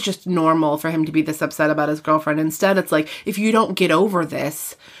 this is just normal for him to be this upset about his girlfriend. Instead, it's like, if you don't get over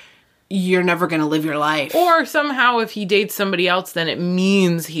this, you're never going to live your life. Or somehow if he dates somebody else, then it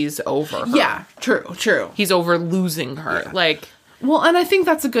means he's over her. Yeah, true. He's over losing her. Yeah. Like, Well, and I think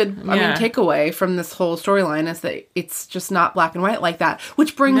that's a good Yeah. takeaway from this whole storyline is that it's just not black and white like that.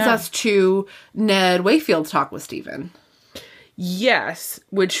 Which brings us to Ned Wayfield's talk with Steven. yes,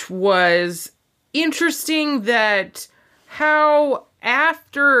 which was interesting that how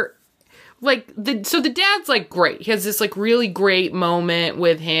after, like, so the dad's, like, great. He has this, like, really great moment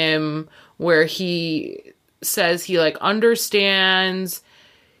with him where he says he, like, understands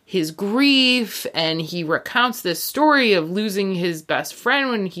his grief, and he recounts this story of losing his best friend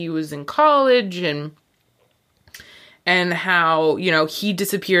when he was in college, and how, you know, he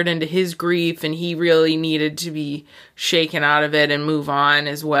disappeared into his grief and he really needed to be shaken out of it and move on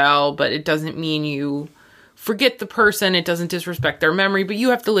as well. But it doesn't mean you forget the person. It doesn't disrespect their memory, but you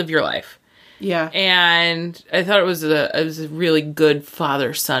have to live your life. Yeah. And I thought it was a really good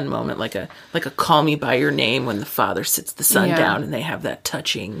father-son moment, like a call me by your name when the father sits the son down and they have that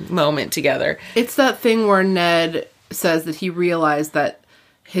touching moment together. It's that thing where Ned says that he realized that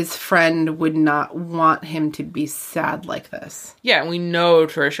his friend would not want him to be sad like this. Yeah, and we know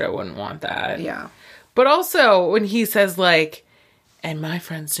Trisha wouldn't want that. Yeah. But also when he says, like, and my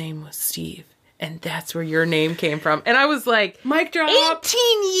friend's name was Steve, and that's where your name came from. And I was like, Mic drop.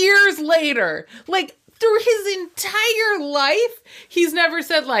 18 years later. Like, through his entire life, he's never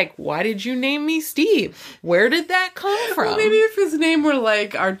said, like, why did you name me Steve? Where did that come from? Well, maybe if his name were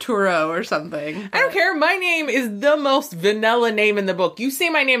like Arturo or something. I don't care. My name is the most vanilla name in the book. You say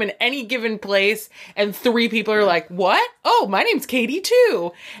my name in any given place, and 3 people are like, what? Oh, my name's Katie,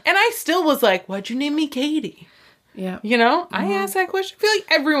 too. And I still was like, why'd you name me Katie? Yeah. You know? I asked that question. I feel like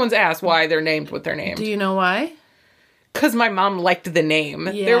everyone's asked why they're named what they're named. Do you know why? Because my mom liked the name.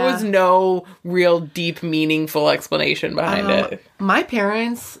 Yeah. There was no real deep, meaningful explanation behind it. My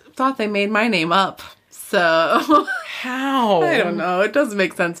parents thought they made my name up. So, How? I don't know. It doesn't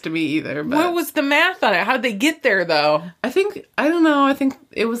make sense to me either. But What was the math on it? How'd they get there, though? I don't know. I think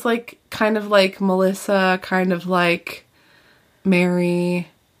it was like kind of like Melissa, kind of like Mary,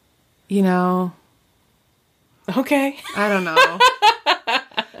 you know. Okay. I don't know.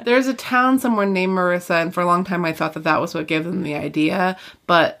 There's a town somewhere named Marissa, and for a long time I thought that was what gave them the idea,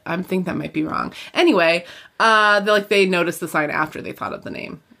 but I think that might be wrong. Anyway, they noticed the sign after they thought of the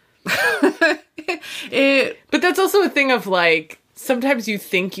name. But that's also a thing of, like, sometimes you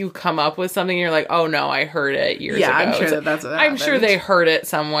think you come up with something and you're like, oh no, I heard it years ago. Yeah, I'm sure that's what happened. I'm sure they heard it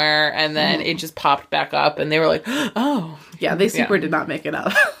somewhere and then it just popped back up and they were like, oh. Yeah, they super did not make it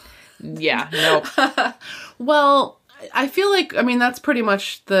up. Yeah, nope. Well, I feel like, I mean, that's pretty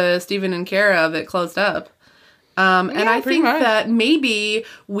much the Stephen and Kara of it closed up. And I think that maybe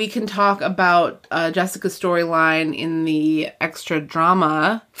we can talk about Jessica's storyline in the extra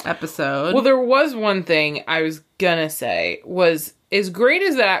drama episode. Well, there was one thing I was gonna say was, as great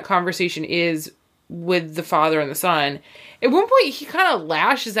as that conversation is with the father and the son, at one point he kind of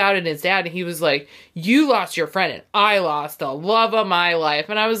lashes out at his dad and he was like, you lost your friend and I lost the love of my life.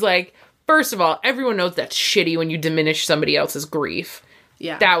 And I was like, first of all, everyone knows that's shitty when you diminish somebody else's grief.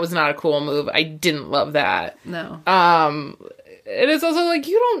 Yeah. That was not a cool move. I didn't love that. No. It is also like,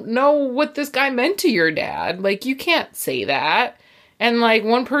 you don't know what this guy meant to your dad. Like, you can't say that. And, like,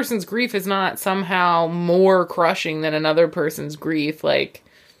 one person's grief is not somehow more crushing than another person's grief. Like,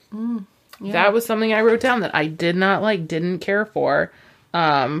 that was something I wrote down that I did not like, didn't care for.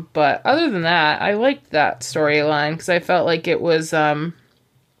 But other than that, I liked that storyline because I felt like it was, I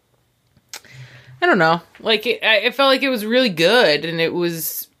don't know. Like, it felt like it was really good, and it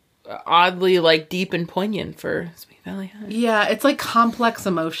was oddly, like, deep and poignant for Sweet Valley High. Yeah, it's like complex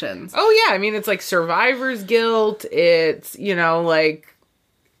emotions. Oh, yeah. I mean, it's like survivor's guilt. It's, you know, like,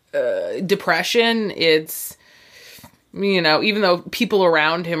 depression. It's, you know, even though people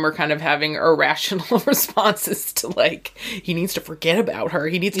around him are kind of having irrational responses to, like, he needs to forget about her.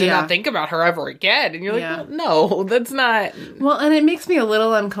 He needs to not think about her ever again. And you're like, well, no, that's not. Well, and it makes me a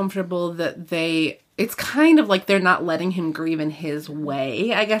little uncomfortable that it's kind of like they're not letting him grieve in his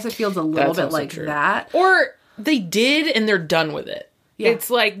way. I guess it feels a little bit like that. Or they did and they're done with it. Yeah. It's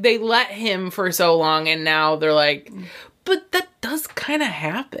like they let him for so long and now they're like, but that does kind of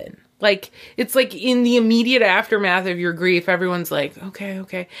happen. Like, it's like in the immediate aftermath of your grief, everyone's like,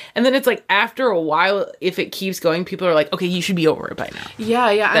 okay. And then it's like after a while, if it keeps going, people are like, okay, you should be over it by now.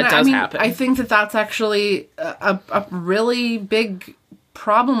 Yeah. That does happen. I think that's actually a really big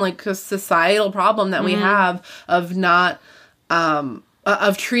problem, like a societal problem that we have of not,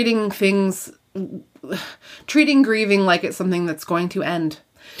 of treating grieving like it's something that's going to end.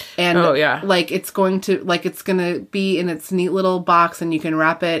 And like it's going to be in its neat little box and you can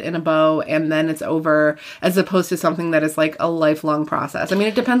wrap it in a bow and then it's over, as opposed to something that is like a lifelong process. I mean,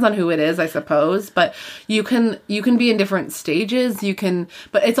 it depends on who it is, I suppose, but you can be in different stages.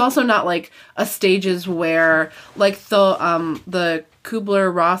 But it's also not like a stages where like the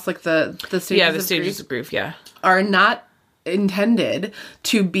Kubler-Ross, like the stages of grief, are not intended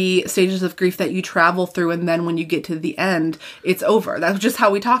to be stages of grief that you travel through and then when you get to the end it's over. That's just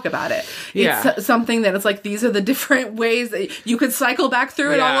how we talk about it. It's something that it's like these are the different ways that you could cycle back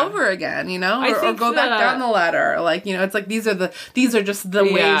through it all over again, you know, or go back down the ladder, like, you know, it's like these are just the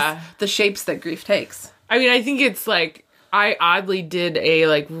ways, the shapes that grief takes. I mean, I think it's like, I oddly did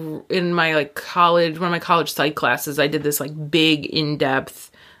in my like college, one of my college psych classes, I did this like big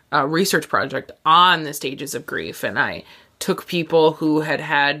in-depth research project on the stages of grief, and I took people who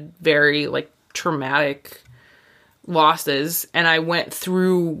had very like traumatic losses and I went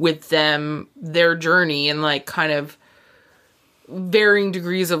through with them their journey and like kind of varying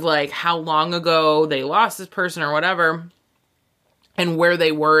degrees of like how long ago they lost this person or whatever and where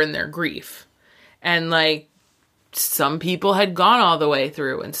they were in their grief. And like some people had gone all the way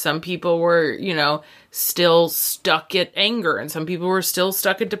through and some people were, you know, still stuck at anger and some people were still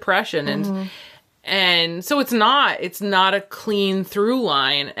stuck at depression and so it's not a clean through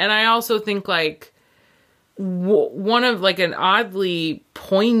line. And I also think like one of like an oddly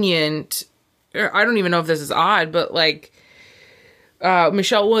poignant I don't even know if this is odd, but like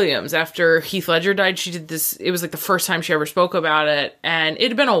Michelle Williams, after Heath Ledger died, she did this. It was like the first time she ever spoke about it, and it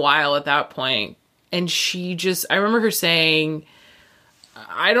had been a while at that point. And I remember her saying,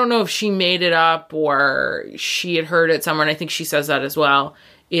 I don't know if she made it up or she had heard it somewhere, and I think she says that as well,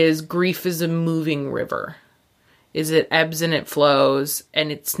 is grief is a moving river. Is it ebbs and it flows,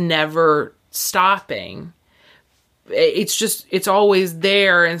 and it's never stopping. It's always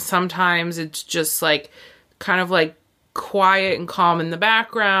there, and sometimes it's just like kind of like quiet and calm in the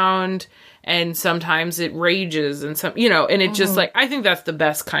background, and sometimes it rages, and and it just like, I think that's the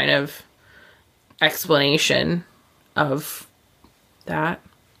best kind of explanation of that.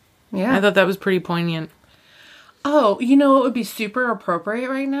 Yeah. I thought that was pretty poignant. Oh, you know what would be super appropriate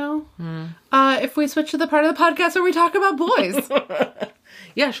right now? If we switch to the part of the podcast where we talk about boys.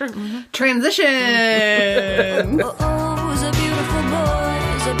 Yeah, sure. Transition! Oh, the beautiful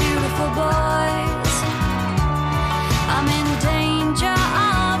boys, the beautiful boys. I'm in danger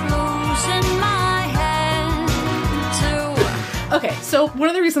of losing my head too. Okay, so one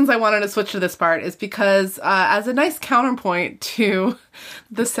of the reasons I wanted to switch to this part is because as a nice counterpoint to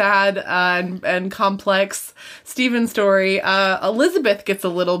the sad and complex Stephen story, Elizabeth gets a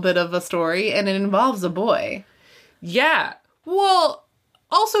little bit of a story, and it involves a boy. Yeah. Well,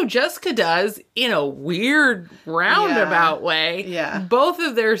 also Jessica does in a weird roundabout way. Yeah. Both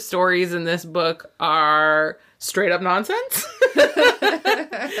of their stories in this book are straight up nonsense.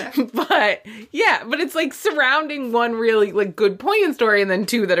 but it's like surrounding one really like good poignant story and then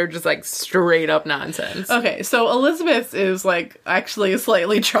two that are just like straight up nonsense. Okay, so Elizabeth is like actually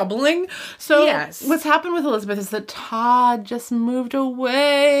slightly troubling. So Yes. what's happened with Elizabeth is that Todd just moved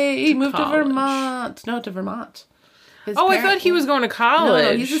away. He moved college. to Vermont. No, to Vermont. His I parents- thought he was going to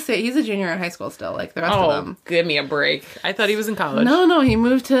college. No, he's a junior in high school still, like the rest of them. Give me a break. I thought he was in college. No, he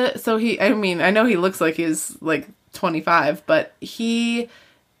moved to, I know he looks like he's like 25, but he's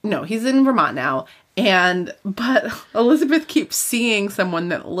in Vermont now. But Elizabeth keeps seeing someone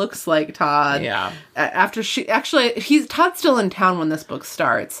that looks like Todd. Yeah. After Todd's still in town when this book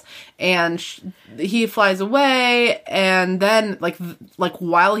starts, and he flies away, and then like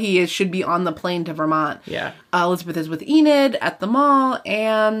while he should be on the plane to Vermont. Yeah. Elizabeth is with Enid at the mall,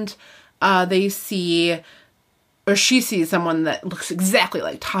 and she sees someone that looks exactly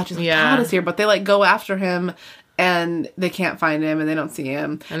like Todd. She's like, Yeah. Todd is here, but they like go after him, and they can't find him, and they don't see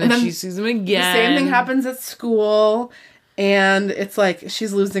him. And then she sees him again. The same thing happens at school, and it's like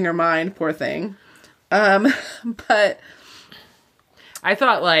she's losing her mind, poor thing. But I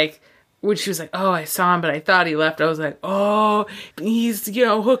thought like when she was like, oh, I saw him, but I thought he left. I was like, oh, he's,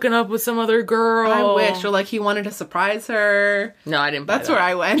 hooking up with some other girl. I wish, or like he wanted to surprise her. No, I didn't buy That's that. where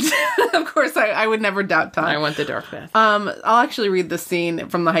I went. Of course, I would never doubt Todd. I went the dark path. I'll actually read the scene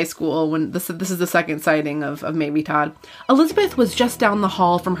from the high school when this is the second sighting of maybe Todd. Elizabeth was just down the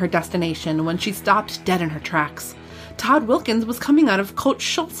hall from her destination when she stopped dead in her tracks. Todd Wilkins was coming out of Coach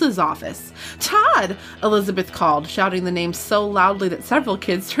Schultz's office. Todd! Elizabeth called, shouting the name so loudly that several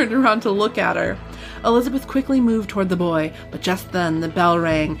kids turned around to look at her. Elizabeth quickly moved toward the boy, but just then the bell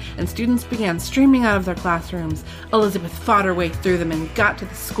rang and students began streaming out of their classrooms. Elizabeth fought her way through them and got to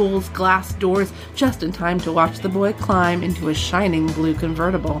the school's glass doors just in time to watch the boy climb into a shining blue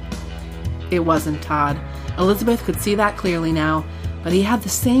convertible. It wasn't Todd. Elizabeth could see that clearly now, but he had the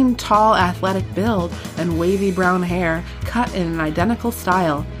same tall, athletic build and wavy brown hair, cut in an identical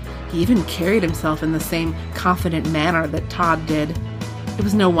style. He even carried himself in the same confident manner that Todd did. It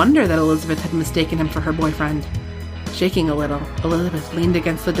was no wonder that Elizabeth had mistaken him for her boyfriend. Shaking a little, Elizabeth leaned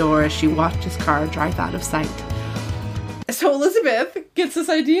against the door as she watched his car drive out of sight. So Elizabeth gets this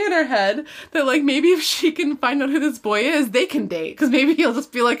idea in her head that, like, maybe if she can find out who this boy is, they can date. Because maybe he'll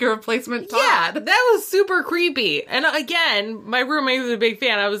just be like a replacement Todd. Yeah, that was super creepy. And again, my roommate was a big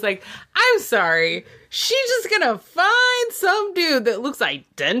fan. I was like, I'm sorry. She's just gonna find some dude that looks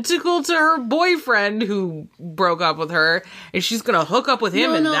identical to her boyfriend who broke up with her, and she's gonna hook up with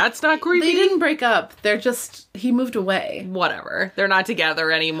him, and that's not creepy? They didn't break up. He moved away. Whatever. They're not together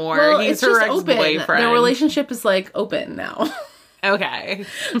anymore. Well, He's it's her just open. ex-boyfriend. Their relationship is, like, open now. Okay.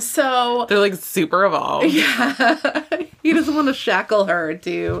 So They're, like, super evolved. yeah, he doesn't want to shackle her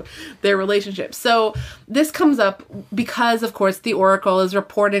to their relationship. So this comes up because, of course, the Oracle is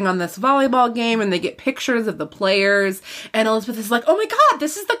reporting on this volleyball game, and they get pictures of the players, and Elizabeth is like, oh my god,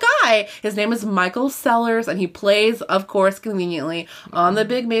 this is the guy! His name is Michael Sellers, and he plays, of course, conveniently, on the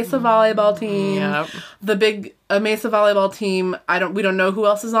big Mesa volleyball team. Yep. The big Mesa volleyball team, we don't know who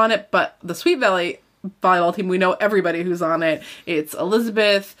else is on it, but the Sweet Valley volleyball team, we know everybody who's on it. It's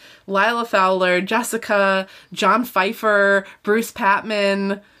Elizabeth, Lila Fowler, Jessica, John Pfeiffer, Bruce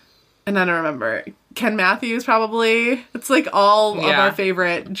Patman, And I don't remember. Ken Matthews, probably. It's like all of Yeah. our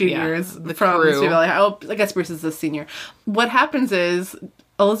favorite juniors The from crew. Sweet Valley High. Oh, I guess Bruce is the senior. What happens is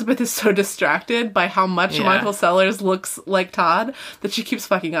Elizabeth is so distracted by how much Yeah. Michael Sellers looks like Todd that she keeps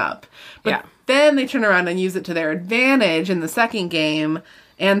fucking up. But Yeah. then they turn around and use it to their advantage in the second game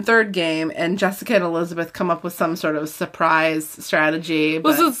and third game, and Jessica and Elizabeth come up with some sort of surprise strategy.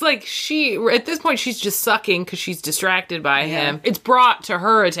 Well, But so it's like at this point, she's just sucking because she's distracted by him. It's brought to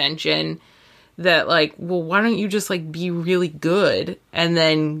her attention that, like, well, why don't you just, like, be really good and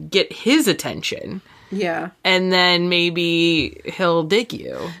then get his attention? yeah. And then maybe he'll dig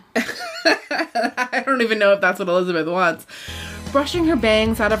you. I don't even know if that's what Elizabeth wants. Brushing her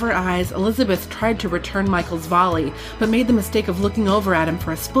bangs out of her eyes, Elizabeth tried to return Michael's volley, but made the mistake of looking over at him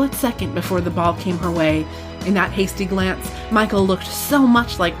for a split second before the ball came her way. In that hasty glance, Michael looked so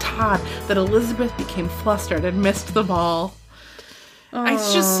much like Todd that Elizabeth became flustered and missed the ball.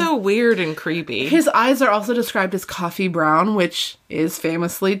 It's just so weird and creepy. His eyes are also described as coffee brown, which is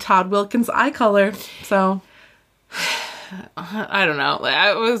famously Todd Wilkins' eye color. So, I don't know.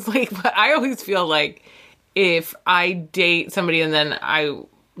 I was like, I always feel like if I date somebody and then I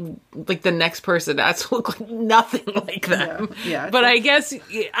like the next person has to look like nothing like them. Yeah, but I guess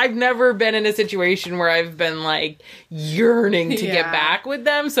I've never been in a situation where I've been like yearning to get Yeah. back with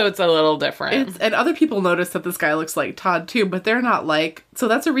them, so it's a little different. and other people notice that this guy looks like Todd too, but they're not like, so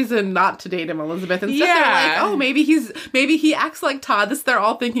that's a reason not to date him, Elizabeth. Instead they're like, Yeah. oh, maybe he acts like Todd. They're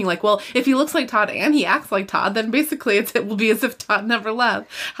all thinking like, well, if he looks like Todd and he acts like Todd, then basically it will be as if Todd never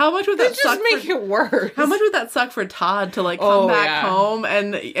left. How much would that Just suck make for, it worse. how much would that suck for Todd to like come Oh, back yeah. home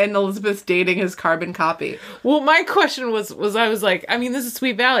and Elizabeth's dating his carbon copy? Well, my question was I was like, I mean, this is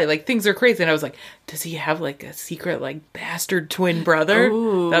Sweet Valley. Like, things are crazy. And I was like, does he have, like, a secret, like, bastard twin brother?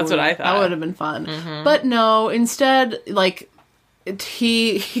 Ooh, That's what I thought. That would have been fun. But no, instead, like,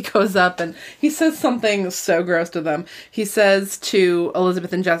 he goes up and he says something so gross to them. He says to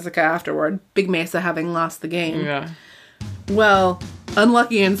Elizabeth and Jessica afterward, Big Mesa having lost the game, Yeah. well,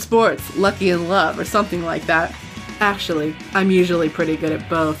 unlucky in sports, lucky in love, or something like that. Actually, I'm usually pretty good at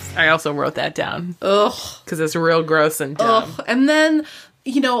both. I also wrote that down. Ugh. Because it's real gross and dumb. Ugh. And then,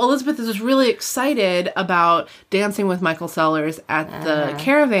 Elizabeth is just really excited about dancing with Michael Sellers at the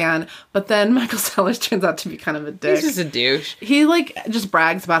caravan, but then Michael Sellers turns out to be kind of a dick. He's just a douche. He, like, just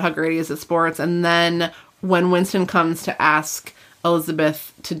brags about how great he is at sports, and then when Winston comes to ask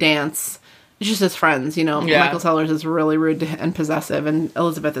Elizabeth to dance, it's just as friends, Yeah. Michael Sellers is really rude and possessive, and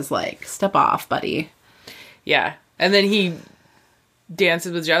Elizabeth is like, step off, buddy. Yeah. And then he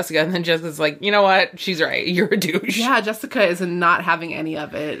dances with Jessica, and then Jessica's like, you know what? She's right. You're a douche. Yeah, Jessica is not having any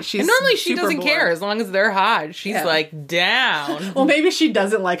of it. She's And normally she super doesn't bored. care as long as they're hot. She's Yeah. like, down. Well, maybe she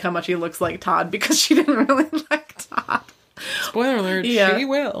doesn't like how much he looks like Todd because she didn't really like Todd. Spoiler alert, Yeah. she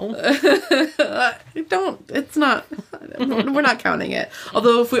will. It's not, we're not counting it.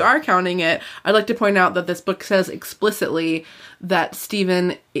 Although if we are counting it, I'd like to point out that this book says explicitly that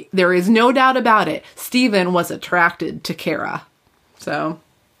Stephen, there is no doubt about it, Stephen was attracted to Kara. So,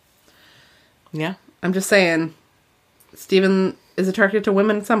 Yeah. I'm just saying, Stephen is attracted to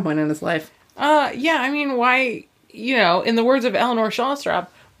women at some point in his life. Yeah, I mean, why, in the words of Eleanor Shawstrop,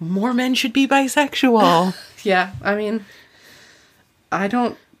 more men should be bisexual. Yeah, I mean, I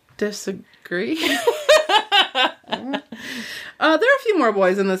don't disagree. There are a few more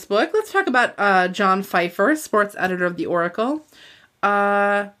boys in this book. Let's talk about John Pfeiffer, sports editor of the Oracle.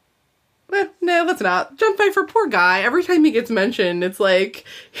 No, let's not. John Pfeiffer, poor guy. Every time he gets mentioned, it's like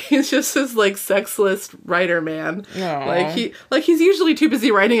he's just this like sexless writer man. Aw. Like he's usually too busy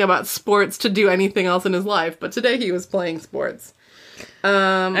writing about sports to do anything else in his life. But today he was playing sports.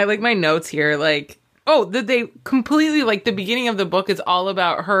 I like my notes here, like, that they completely, like, the beginning of the book is all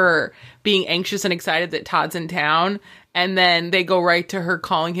about her being anxious and excited that Todd's in town. And then they go right to her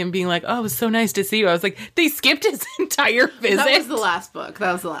calling him, being like, oh, it was so nice to see you. I was like, they skipped his entire visit? That was the last book.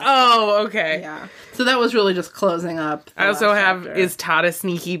 Oh, okay. Yeah. So that was really just closing up. the I also last have, chapter. is Todd a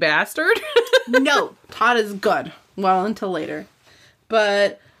sneaky bastard? No, Todd is good. Well, until later.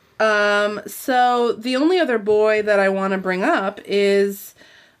 But, so the only other boy that I want to bring up is,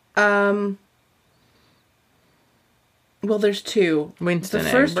 well, there's two. Winston The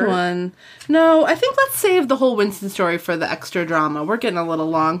first Egbert. one, no, I think let's save the whole Winston story for the extra drama. We're getting a little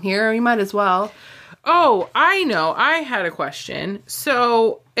long here. We might as well. Oh, I know. I had a question.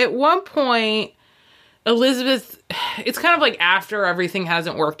 So, at one point, Elizabeth, it's kind of like after everything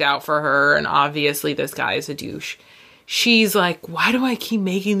hasn't worked out for her, and obviously this guy is a douche. She's like, why do I keep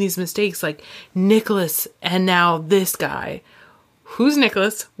making these mistakes? Like, Nicholas and now this guy. Who's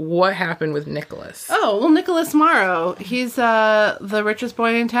Nicholas? What happened with Nicholas? Oh, well, Nicholas Morrow. He's the richest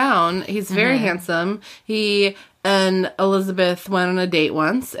boy in town. He's very handsome. He and Elizabeth went on a date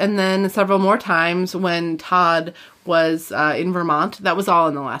once, and then several more times when Todd was in Vermont. That was all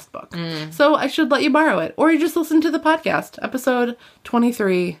in the last book. So I should let you borrow it. Or you just listen to the podcast. Episode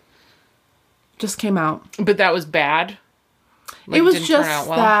 23 just came out. But that was bad? Like, it was didn't turn just out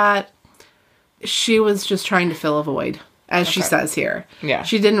well? that she was just trying to fill a void, as she says here. Yeah.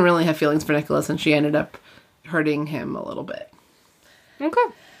 She didn't really have feelings for Nicholas, and she ended up hurting him a little bit. Okay.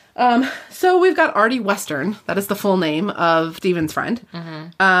 So we've got Artie Western. That is the full name of Stephen's friend.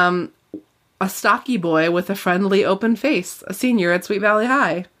 A stocky boy with a friendly, open face. A senior at Sweet Valley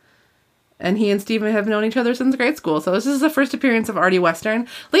High. And he and Stephen have known each other since grade school. So this is the first appearance of Artie Western.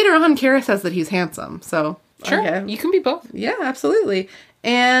 Later on, Kara says that he's handsome. So, Sure. okay. You can be both. Yeah, absolutely.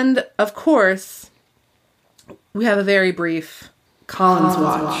 And, of course, we have a very brief Collins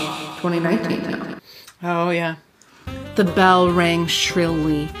Watch 2019 now. Oh, yeah. The bell rang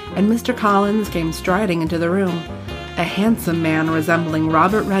shrilly, and Mr. Collins came striding into the room. A handsome man resembling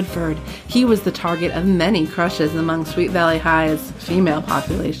Robert Redford, he was the target of many crushes among Sweet Valley High's female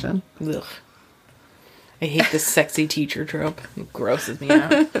population. Ugh. I hate this sexy teacher trope. It grosses me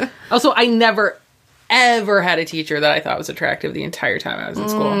out. Also, I never, ever had a teacher that I thought was attractive the entire time I was in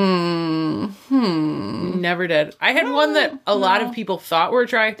school. Never did. I had one that a lot of people thought were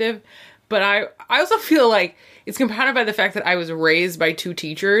attractive, but I also feel like it's compounded by the fact that I was raised by two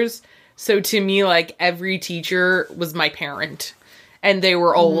teachers. So to me, like, every teacher was my parent. And they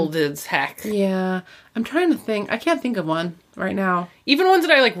were old as heck. Yeah, I'm trying to think. I can't think of one right now. Even ones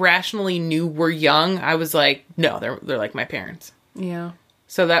that I, like, rationally knew were young, I was like, no, they're like my parents. Yeah.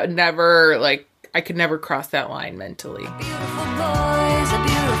 So that would never, like, I could never cross that line mentally. Beautiful boys, a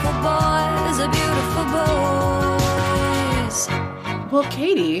beautiful boys, a beautiful boys. Well,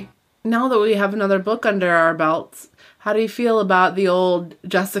 Katie, now that we have another book under our belts, how do you feel about the old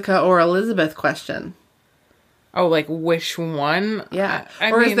Jessica or Elizabeth question? Oh, like, which one? Yeah.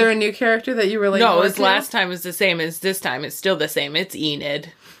 I Or mean, is there a new character that you relate no, more his to? last time was the same as this time. It's still the same. It's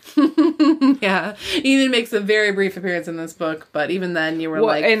Enid. Yeah. Enid makes a very brief appearance in this book, but even then you were Well,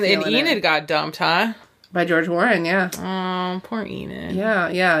 like... and feeling Enid it. got dumped, huh? By George Warren, yeah. Oh, poor Enid.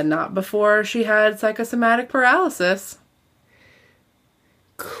 Yeah. Not before she had psychosomatic paralysis.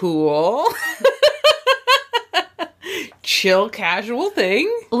 Cool. Chill, casual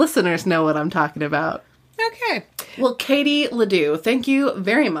thing. Listeners know what I'm talking about. Okay. Well, Katie Ledoux, thank you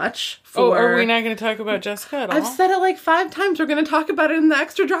very much for... Oh, are we not going to talk about Jessica at all? I've said it like 5 times. We're going to talk about it in the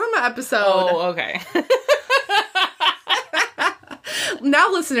extra drama episode. Oh, okay.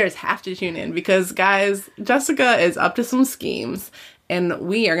 Now listeners have to tune in because, guys, Jessica is up to some schemes. And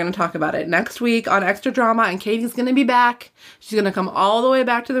we are going to talk about it next week on Extra Drama. And Katie's going to be back. She's going to come all the way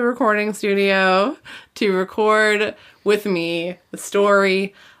back to the recording studio to record with me the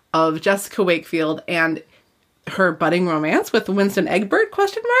story of Jessica Wakefield and her budding romance with Winston Egbert, ?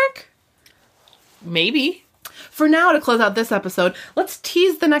 Maybe. For now, to close out this episode, let's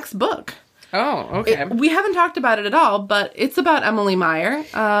tease the next book. Oh, okay. We haven't talked about it at all, but it's about Emily Mayer.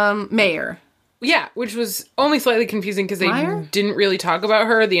 Yeah, which was only slightly confusing because they Meyer? didn't really talk about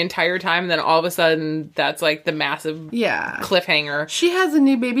her the entire time. And then all of a sudden, that's like the massive Yeah. cliffhanger. She has a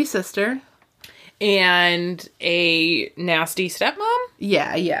new baby sister. And a nasty stepmom?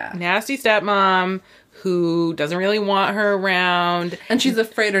 Yeah. Nasty stepmom who doesn't really want her around. And she's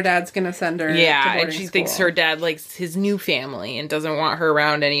afraid her dad's going to send her to Yeah, and boarding she school. thinks her dad likes his new family and doesn't want her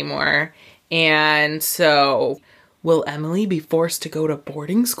around anymore. And so, will Emily be forced to go to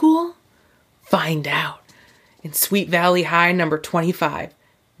boarding school? Find out in Sweet Valley High number 25,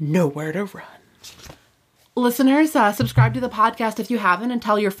 Nowhere to Run. Listeners, subscribe to the podcast if you haven't and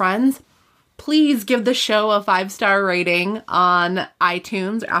tell your friends. Please give the show a 5-star rating on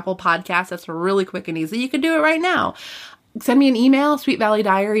iTunes or Apple Podcasts. That's really quick and easy. You can do it right now. Send me an email,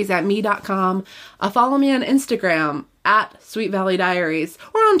 sweetvalleydiaries@me.com. Follow me on Instagram @sweetvalleydiaries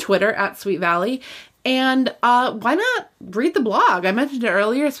or on Twitter @sweetvalley. And why not read the blog? I mentioned it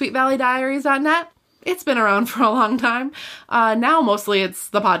earlier, sweetvalleydiaries.net. It's been around for a long time. Now, mostly it's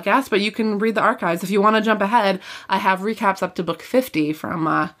the podcast, but you can read the archives. If you want to jump ahead, I have recaps up to book 50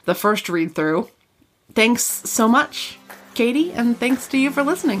 from the first read-through. Thanks so much, Katie, and thanks to you for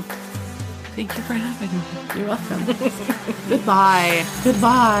listening. Thank you for having me. You're welcome. Goodbye.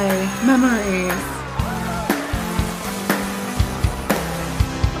 Goodbye. Memories.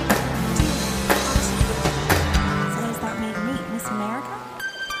 So does that make me Miss America?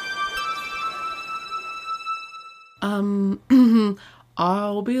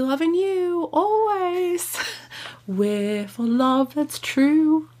 I'll be loving you always. With a love that's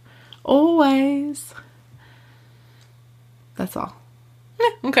true, always. That's all.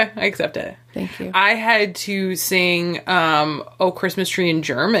 Okay, I accept it. Thank you. I had to sing "Oh Christmas Tree" in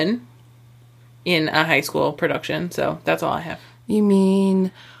German in a high school production, so that's all I have. You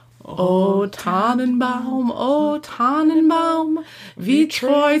mean, O Tannenbaum, wie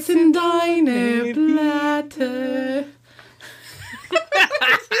treu sind deine Blätter.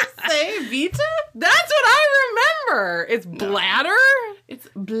 Say Vita? That's what I remember. It's bladder? It's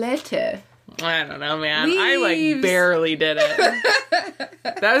Blätter. I don't know, man. I Leaves. barely did it.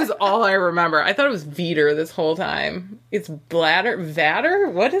 That is all I remember. I thought it was Veter this whole time. It's bladder? Vader?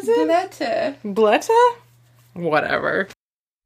 What is it? Blätter. Bletta? Whatever.